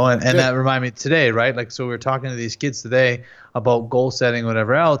themselves, and that reminded me today, right? Like, so we were talking to these kids today about goal setting,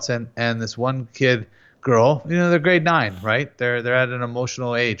 whatever else, and this one girl, they're grade 9, right? They're at an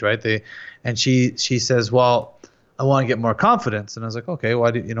emotional age, right? And she says, well, I want to get more confidence. And I was like, okay,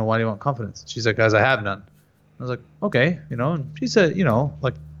 why do you want confidence? She's like, guys, I have none. I was like, okay, and she said,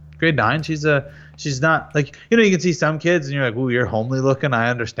 like grade 9, she's not like, you can see some kids and you're like, ooh, you're homely looking. I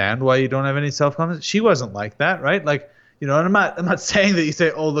understand why you don't have any self-confidence. She wasn't like that, right? Like, and I'm not saying that you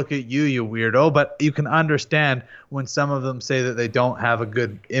say, oh, look at you, you weirdo, but you can understand when some of them say that they don't have a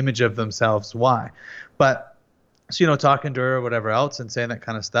good image of themselves, why. But, so, talking to her or whatever else and saying that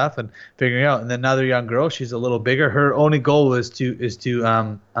kind of stuff and figuring out. And then another young girl, she's a little bigger. Her only goal is to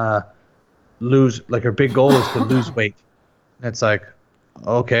lose, like her big goal is to lose weight. And it's like,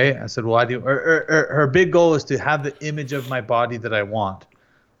 okay. I said, well, her big goal is to have the image of my body that I want.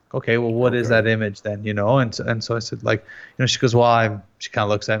 Okay, well, what is that image then, And so I said, like, she goes, well, she kind of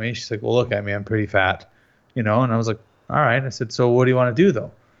looks at me. She's like, well, look at me. I'm pretty fat, And I was like, all right. I said, so what do you want to do,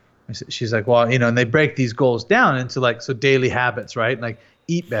 though? She's like, well, and they break these goals down into, like, so daily habits, right? Like,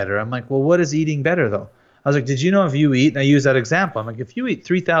 eat better. I'm like, well, what is eating better, though? I was like, did you know if you eat, and I use that example, I'm like, if you eat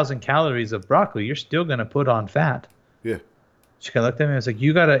 3,000 calories of broccoli, you're still going to put on fat. Yeah. She kind of looked at me. I was like,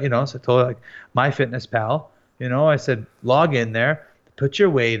 you got to, so I told her, like, MyFitnessPal, I said, log in there. Put your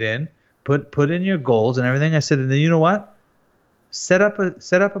weight in, put in your goals and everything. I said, and then you know what? Set up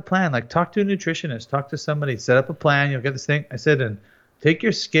a plan. Like, talk to a nutritionist, talk to somebody, set up a plan. You'll get this thing. I said, and take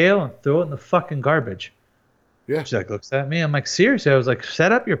your scale and throw it in the fucking garbage. Yeah. She like looks at me. I'm like, seriously? I was like,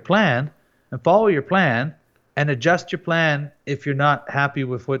 set up your plan and follow your plan and adjust your plan if you're not happy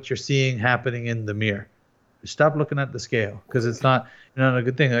with what you're seeing happening in the mirror. Stop looking at the scale because it's not a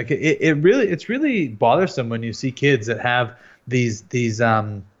good thing. Like it's really bothersome when you see kids that have these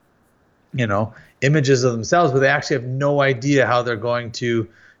images of themselves, but they actually have no idea how they're going to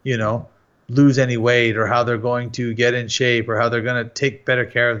lose any weight or how they're going to get in shape or how they're going to take better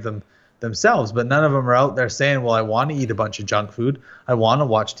care of themselves. But none of them are out there saying, well, I want to eat a bunch of junk food, I want to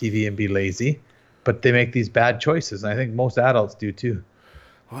watch TV and be lazy, but they make these bad choices, and I think most adults do too.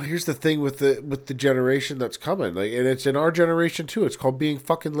 Well, here's the thing with the generation that's coming, like, and it's in our generation too. It's called being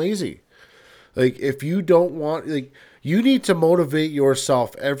fucking lazy. Like, if you don't want, like, you need to motivate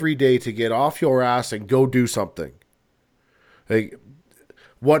yourself every day to get off your ass and go do something. Like,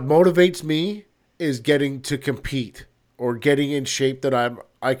 what motivates me is getting to compete or getting in shape that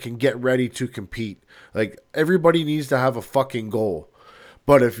I can get ready to compete. Like, everybody needs to have a fucking goal.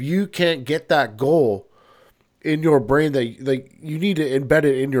 But if you can't get that goal in your brain, that, like, you need to embed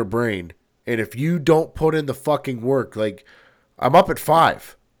it in your brain. And if you don't put in the fucking work, like, I'm up at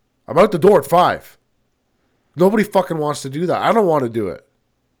 5. I'm out the door at 5. Nobody fucking wants to do that. I don't want to do it.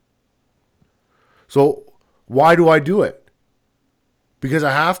 So why do I do it? Because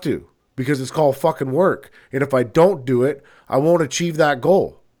I have to. Because it's called fucking work. And if I don't do it, I won't achieve that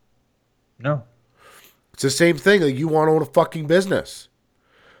goal. No. It's the same thing. Like, you want to own a fucking business.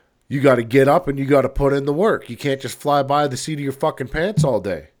 You got to get up and you got to put in the work. You can't just fly by the seat of your fucking pants all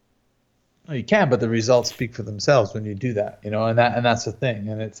day. No, you can, but the results speak for themselves when you do that, and that's the thing.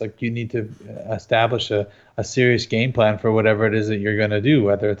 And it's like you need to establish a serious game plan for whatever it is that you're going to do,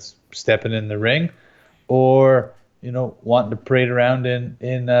 whether it's stepping in the ring or, wanting to parade around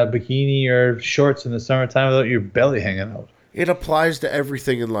in a bikini or shorts in the summertime without your belly hanging out. It applies to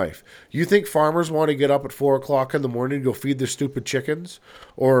everything in life. You think farmers want to get up at 4 o'clock in the morning to go feed their stupid chickens?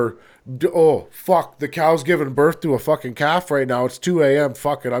 Or, oh, fuck, the cow's giving birth to a fucking calf right now. It's 2 a.m.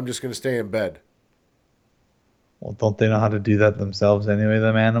 Fuck it, I'm just going to stay in bed. Well, don't they know how to do that themselves anyway,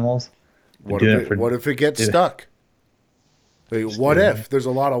 them animals? What if it gets stuck? Like, what if? There's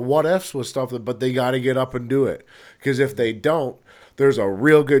a lot of what ifs with stuff, but they got to get up and do it. Because if they don't, there's a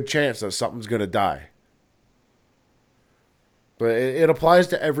real good chance that something's going to die. But it applies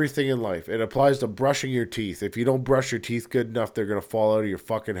to everything in life. It applies to brushing your teeth. If you don't brush your teeth good enough, they're going to fall out of your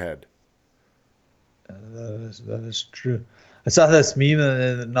fucking head. That is true. I saw this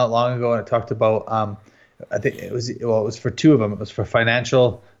meme not long ago, and it talked about, I think it was for two of them. It was for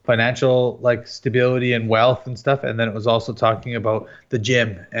financial like stability and wealth and stuff. And then it was also talking about the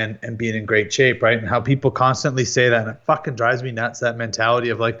gym and being in great shape, right? And how people constantly say that. And it fucking drives me nuts, that mentality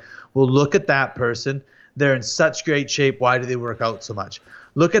of like, well, look at that person. They're in such great shape. Why do they work out so much?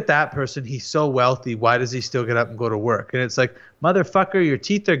 Look at that person. He's so wealthy. Why does he still get up and go to work? And it's like, motherfucker, your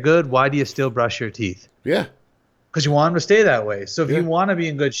teeth are good. Why do you still brush your teeth? Yeah. Because you want them to stay that way. So if you want to be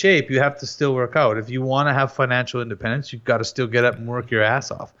in good shape, you have to still work out. If you want to have financial independence, you've got to still get up and work your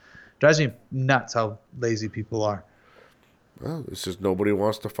ass off. It drives me nuts how lazy people are. Well, it's just nobody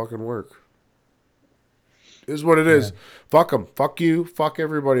wants to fucking work. Is what it is. Fuck them. Fuck you. Fuck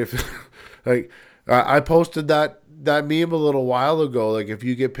everybody. Like, I posted that meme a little while ago. Like, if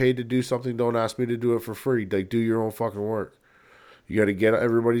you get paid to do something, don't ask me to do it for free. Like, do your own fucking work. You got to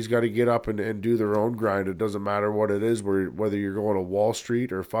everybody's got to get up and do their own grind. It doesn't matter what it is, whether you're going to Wall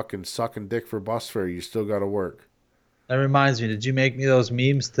Street or fucking sucking dick for bus fare, you still got to work. That reminds me, did you make me those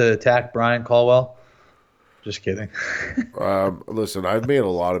memes to attack Brian Caldwell? Just kidding. Listen, I've made a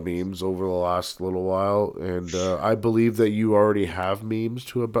lot of memes over the last little while, and I believe that you already have memes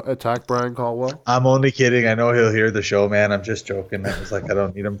to attack Brian Caldwell. I'm only kidding. I know he'll hear the show, man. I'm just joking. I was like, I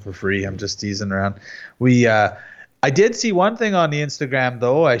don't need him for free. I'm just teasing around. I did see one thing on the Instagram,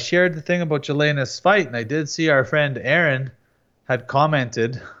 though. I shared the thing about Jelena's fight, and I did see our friend Aaron had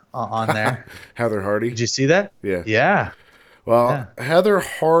commented on there. Heather Hardy. Did you see that? Yeah. Yeah. Well, yeah. Heather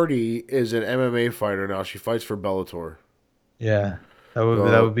Hardy is an MMA fighter now. She fights for Bellator. Yeah. That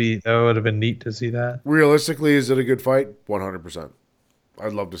would have been neat to see that. Realistically, is it a good fight? 100%.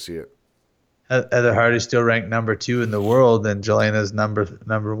 I'd love to see it. Heather Hardy's still ranked number 2 in the world, and Jelena's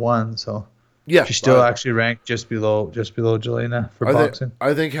number 1. So yeah, she's still actually ranked just below Jelena for boxing.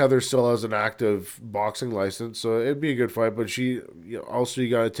 I think Heather still has an active boxing license, so it'd be a good fight. But you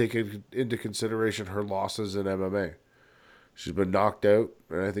got to take into consideration her losses in MMA. She's been knocked out,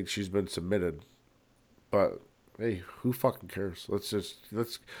 and I think she's been submitted. But hey, who fucking cares? Let's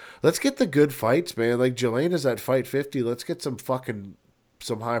get the good fights, man. Like Jelena's at Fight 50. Let's get some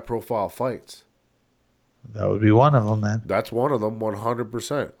high profile fights. That would be one of them, man. That's one of them,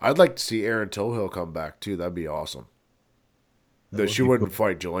 100%. I'd like to see Erin Tohill come back too. That'd be awesome. She wouldn't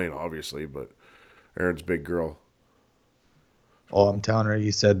fight Jelena, obviously, but Erin's big girl. Oh, I'm telling her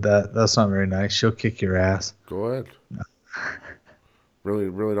you said that. That's not very nice. She'll kick your ass. Go ahead. No. Really,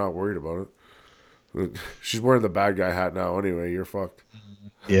 really not worried about it. She's wearing the bad guy hat now anyway. You're fucked.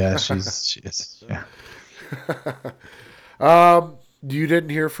 Yeah, she is. Yeah. You didn't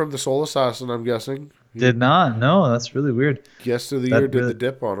hear from the Soul Assassin, I'm guessing? Did not. No, that's really weird. Guest of the year did the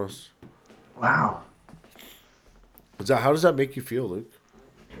dip on us. Wow. How does that make you feel, Luke?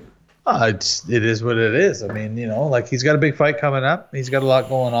 It is what it is. I mean, like he's got a big fight coming up. He's got a lot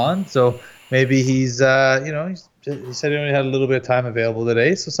going on. So maybe he said he only had a little bit of time available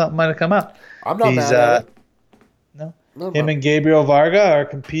today, so something might have come up. I'm not mad at it. No. Him and Gabriel Varga are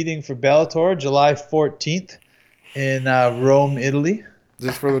competing for Bellator July 14th in Rome, Italy. Is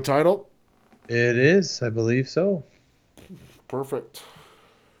this for the title? It is. I believe so. Perfect.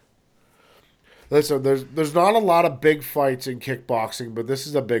 Listen, there's not a lot of big fights in kickboxing, but this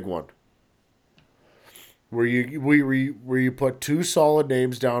is a big one. Where you put two solid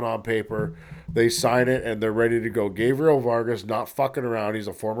names down on paper, they sign it, and they're ready to go. Gabriel Vargas, not fucking around. He's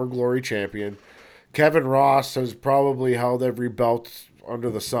a former Glory champion. Kevin Ross has probably held every belt under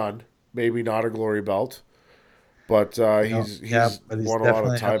the sun. Maybe not a Glory belt, but he's won a lot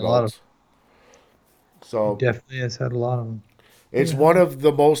of tie belts. So he definitely has had a lot of them. It's one of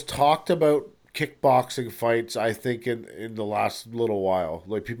the most talked about kickboxing fights, I think, in the last little while.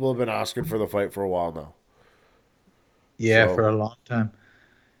 Like, people have been asking for the fight for a while now. Yeah, for a long time.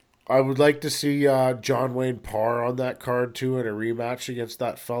 I would like to see John Wayne Parr on that card too in a rematch against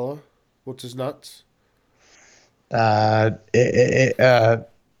that fella. What's his nuts? Edar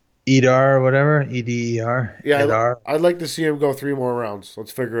or whatever. EDER. Yeah, I'd like to see him go 3 more rounds.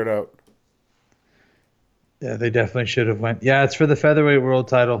 Let's figure it out. Yeah, they definitely should have went. Yeah, it's for the featherweight world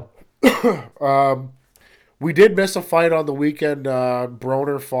title. We did miss a fight on the weekend.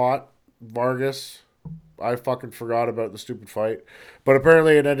 Broner fought Vargas. I fucking forgot about the stupid fight, but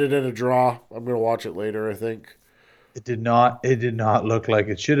apparently it ended in a draw. I'm gonna watch it later, I think. It did not look like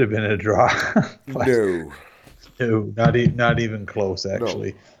it should have been a draw. No, not even close,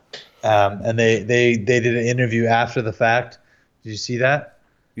 actually. No. And they did an interview after the fact. Did you see that?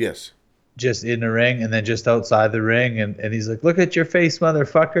 Yes. Just in the ring and then just outside the ring, and he's like, "Look at your face,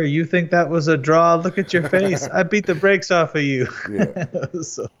 motherfucker! You think that was a draw? Look at your face! I beat the brakes off of you." Yeah, that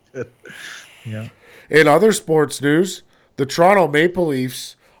was so good. Yeah. In other sports news, the Toronto Maple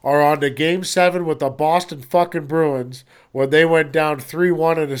Leafs are on to Game 7 with the Boston fucking Bruins when they went down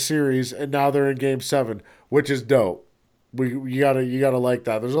 3-1 in a series, and now they're in Game 7, which is dope. You gotta like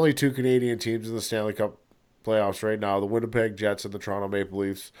that. There's only 2 Canadian teams in the Stanley Cup playoffs right now: the Winnipeg Jets and the Toronto Maple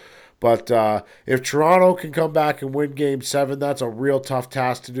Leafs. But if Toronto can come back and win Game 7, that's a real tough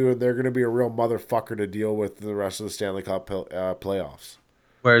task to do, and they're going to be a real motherfucker to deal with the rest of the Stanley Cup playoffs.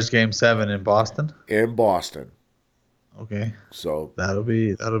 Where's Game 7 in Boston? In Boston. Okay. So there'll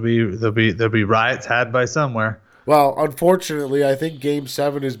be riots had by somewhere. Well, unfortunately, I think Game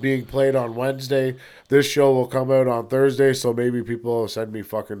 7 is being played on Wednesday. This show will come out on Thursday, so maybe people will send me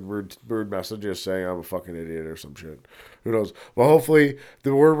fucking rude messages saying I'm a fucking idiot or some shit. Who knows? Well, hopefully,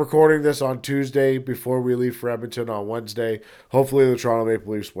 we're recording this on Tuesday before we leave for Edmonton on Wednesday. Hopefully, the Toronto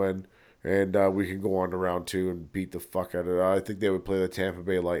Maple Leafs win, and we can go on to round 2 and beat the fuck out of it. I think they would play the Tampa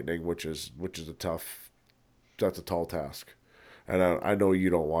Bay Lightning, which is that's a tall task. And I know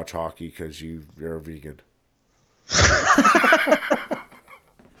you don't watch hockey because you're a vegan.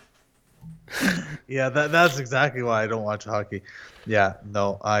 Yeah, that's exactly why I don't watch hockey. Yeah,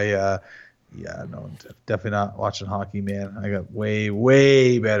 no, definitely not watching hockey, man. I got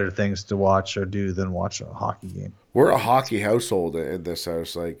way better things to watch or do than watch a hockey game. We're a hockey household in this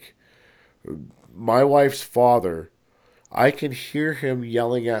house. Like, my wife's father, I can hear him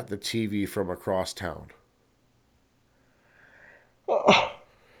yelling at the TV from across town.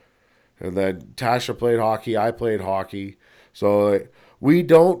 And then Tasha played hockey, I played hockey. So like, we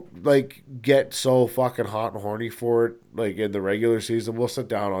don't like get so fucking hot and horny for it like in the regular season. We'll sit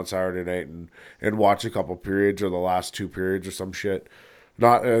down on Saturday night and watch a couple periods or the last 2 periods or some shit.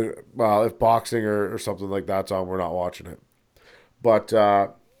 Not well, if boxing or something like that's on, we're not watching it. But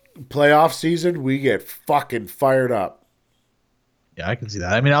playoff season, we get fucking fired up. Yeah, I can see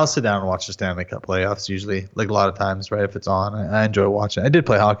that. I mean, I'll sit down and watch the Stanley Cup playoffs usually, like a lot of times, right? If it's on, I enjoy watching. I did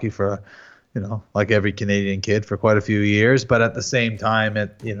play hockey for, like every Canadian kid for quite a few years, but at the same time,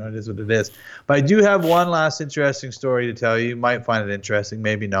 it is what it is. But I do have one last interesting story to tell you. You might find it interesting,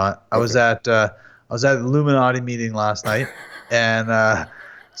 maybe not. I was at the Illuminati meeting last night, and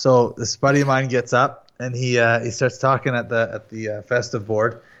so this buddy of mine gets up and he starts talking at the festive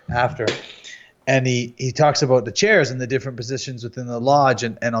board after. And he talks about the chairs and the different positions within the lodge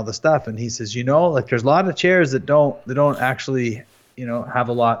and all the stuff. And he says, like there's a lot of chairs that don't actually, have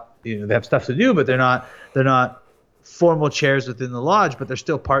a lot, they have stuff to do, but they're not formal chairs within the lodge, but they're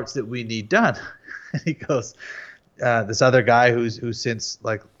still parts that we need done. And he goes, this other guy who's since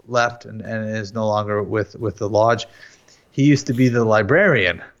like left and is no longer with the lodge. He used to be the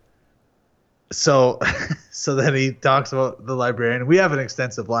librarian. So then he talks about the librarian. We have an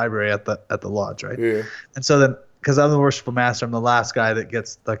extensive library at the lodge, right? Yeah. And so then, because I'm the worshipful master, I'm the last guy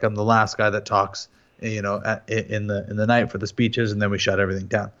that talks, in the night for the speeches, and then we shut everything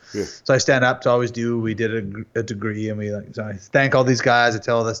down. Yeah. So I stand up to always do. We did a degree, and so I thank all these guys. I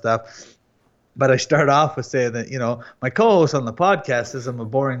tell all this stuff. But I start off with saying that, my co-host on the podcast says I'm a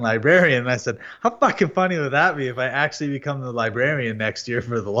boring librarian. And I said, how fucking funny would that be if I actually become the librarian next year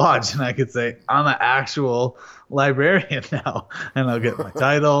for the lodge? And I could say, I'm an actual librarian now. And I'll get my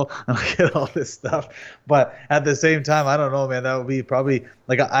title and I'll get all this stuff. But at the same time, I don't know, man, that would be probably,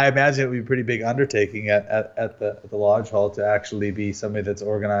 like, I imagine it would be a pretty big undertaking at the lodge hall to actually be somebody that's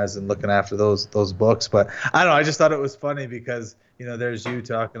organized and looking after those books. But I don't know, I just thought it was funny because there's you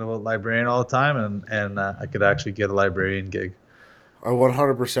talking about librarian all the time, and I could actually get a librarian gig. I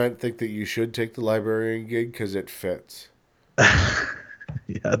 100% think that you should take the librarian gig because it fits.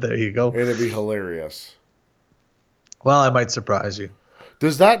 Yeah, there you go. And it'd be hilarious. Well, I might surprise you.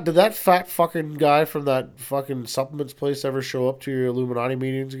 Did that fat fucking guy from that fucking supplements place ever show up to your Illuminati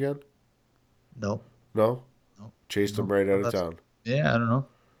meetings again? No. No? Chased him right out of town. Yeah, I don't know.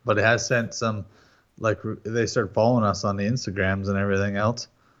 But it has sent some, like, they started following us on the Instagrams and everything else.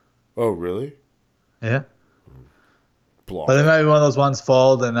 Oh, really? Yeah. Block. But it might be one of those ones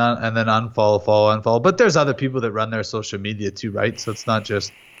followed and then unfollow, follow, unfollow. But there's other people that run their social media too, right? So it's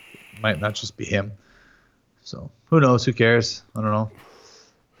might not just be him. So who knows? Who cares? I don't know.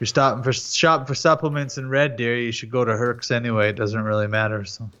 If you're shopping for supplements in Red Deer, you should go to Herc's anyway. It doesn't really matter.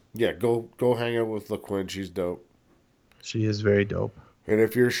 So Yeah, go hang out with LaQuinn. She's dope. She is very dope. And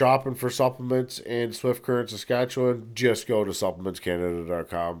if you're shopping for supplements in Swift Current, Saskatchewan, just go to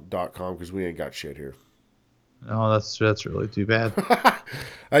supplementscanada.com because we ain't got shit here. No, that's really too bad.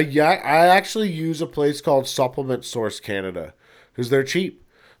 Yeah, I actually use a place called Supplement Source Canada because they're cheap.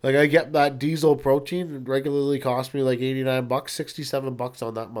 Like, I get that diesel protein. It regularly costs me like $89, $67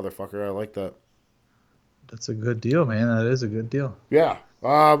 on that motherfucker. I like that. That's a good deal, man. That is a good deal. Yeah.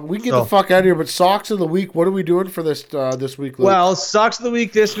 We can get the fuck out of here, but socks of the week, what are we doing for this week, Luke? Well, socks of the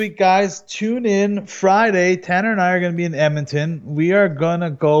week this week, guys. Tune in Friday. Tanner and I are going to be in Edmonton. We are going to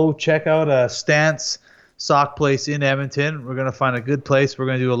go check out a Stance sock place in Edmonton. We're going to find a good place. We're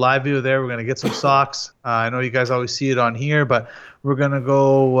going to do a live video there. We're going to get some socks. I know you guys always see it on here, but we're going to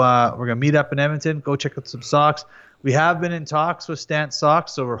go, we're going to meet up in Edmonton, go check out some socks. We have been in talks with Stance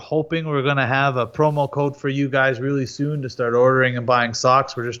Socks, so we're hoping we're going to have a promo code for you guys really soon to start ordering and buying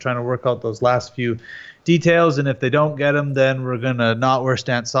socks. We're just trying to work out those last few details, and if they don't get them, then we're going to not wear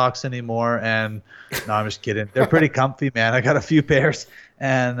Stance Socks anymore. And no, I'm just kidding. They're pretty comfy, man. I got a few pairs,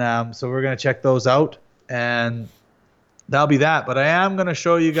 and so we're going to check those out, and that'll be that. But I am going to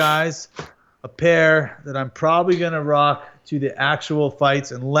show you guys a pair that I'm probably going to rock to the actual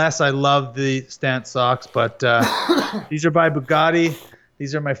fights, unless I love the Stance socks. But these are by Bugatti.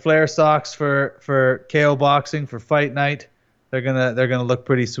 These are my flare socks for KO boxing for fight night. They're gonna look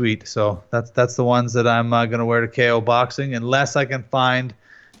pretty sweet. So that's the ones that I'm gonna wear to KO boxing, unless I can find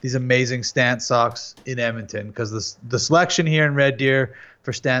these amazing Stance socks in Edmonton, because the selection here in Red Deer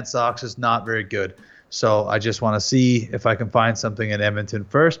for Stance socks is not very good. So I just want to see if I can find something in Edmonton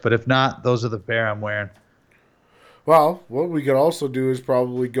first. But if not, those are the pair I'm wearing. Well, what we could also do is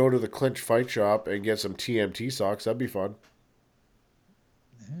probably go to the Clinch Fight Shop and get some TMT socks. That'd be fun.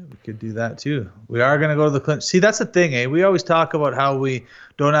 Yeah, we could do that too. We are going to go to the Clinch. See, that's the thing, eh? We always talk about how we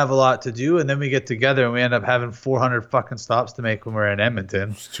don't have a lot to do, and then we get together and we end up having 400 fucking stops to make when we're in Edmonton.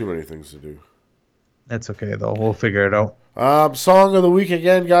 There's too many things to do. That's okay, though. We'll figure it out. Song of the week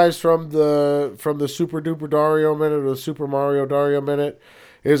again, guys, from the Super Duper Dario Minute or the Super Mario Dario Minute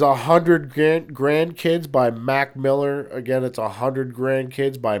is 100 Grandkids by Mac Miller. Again, it's 100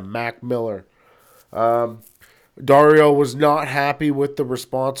 Grandkids by Mac Miller. Dario was not happy with the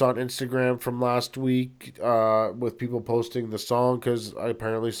response on Instagram from last week with people posting the song because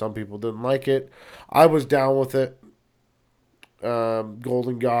apparently some people didn't like it. I was down with it.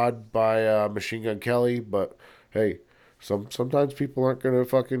 Golden God by Machine Gun Kelly, but hey, sometimes people aren't going to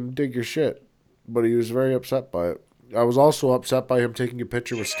fucking dig your shit. But he was very upset by it. I was also upset by him taking a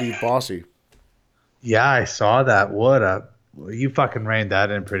picture with Steve Bossy. Yeah, I saw that. You fucking reined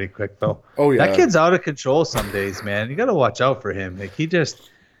that in pretty quick, though. Oh, yeah. That kid's out of control some days, man. You got to watch out for him. Like, he doesn't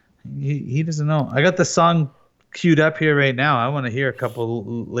know. I got the song queued up here right now. I want to hear a couple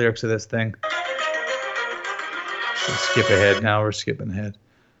lyrics of this thing. Let's skip ahead now. We're skipping ahead.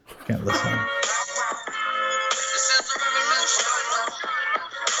 Can't listen.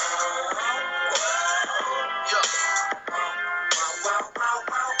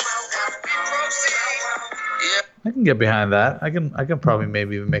 I can get behind that. I can probably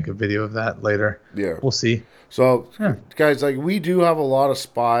maybe even make a video of that later. Yeah. We'll see. So, guys, like, we do have a lot of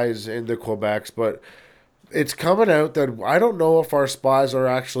spies in the Quebecs, but it's coming out that I don't know if our spies are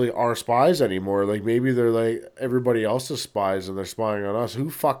actually our spies anymore. Like, maybe they're like everybody else's spies and they're spying on us.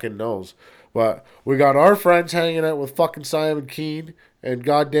 Who fucking knows? But we got our friends hanging out with fucking Simon Keene and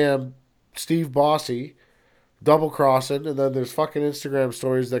goddamn Steve Bossy double-crossing, and then there's fucking Instagram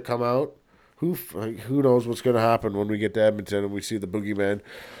stories that come out. Who knows what's going to happen when we get to Edmonton and we see the boogeyman.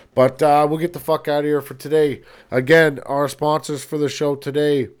 But we'll get the fuck out of here for today. Again, our sponsors for the show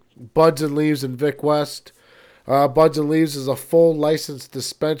today, Buds and Leaves and Vic West. Buds and Leaves is a full licensed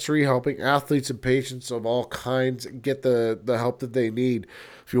dispensary helping athletes and patients of all kinds get the help that they need.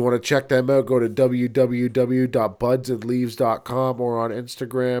 If you want to check them out, go to www.budsandleaves.com or on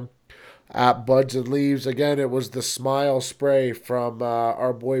Instagram at Buds and Leaves. Again, it was the Smile Spray from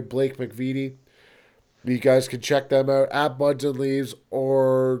our boy Blake McVitie. You guys can check them out at Buds and Leaves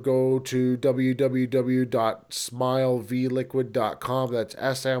or go to www.smilevliquid.com. That's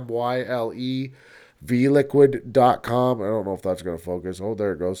SMYLE vliquid.com. I don't know if that's going to focus. Oh,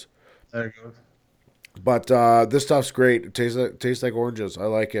 there it goes. There it goes. But this stuff's great. It tastes like oranges. I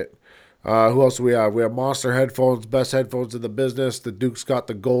like it. Who else do we have? We have Monster headphones, best headphones in the business. The Duke's got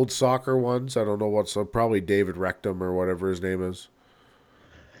the gold soccer ones. I don't know what's probably David Rectum or whatever his name is.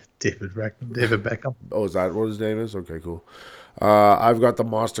 David Beckham. Oh, is that what his name is? Okay, cool. I've got the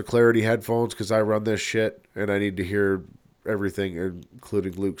Monster Clarity headphones because I run this shit and I need to hear everything,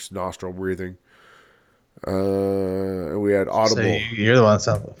 including Luke's nostril breathing. And we had Audible. So you're the one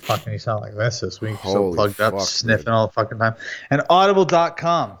that you sound like this week. Holy so plugged up, fuck, sniffing man. all the fucking time. And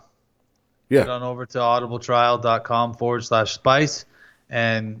audible.com. Yeah. Head on over to audibletrial.com/spice,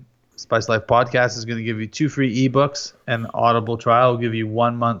 and Spice Life Podcast is going to give you 2 free ebooks, and Audible Trial will give you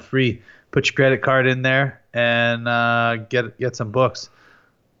 1 month free. Put your credit card in there and get some books.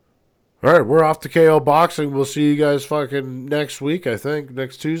 All right, we're off to KO Boxing. We'll see you guys fucking next week, I think.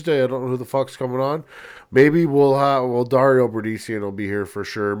 Next Tuesday. I don't know who the fuck's coming on. Maybe Dario Berdician will be here for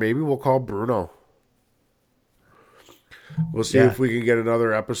sure. Maybe we'll call Bruno. We'll see if we can get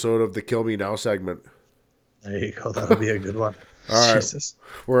another episode of the Kill Me Now segment. There you go. That'll be a good one. All right. Jesus.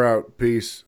 We're out. Peace.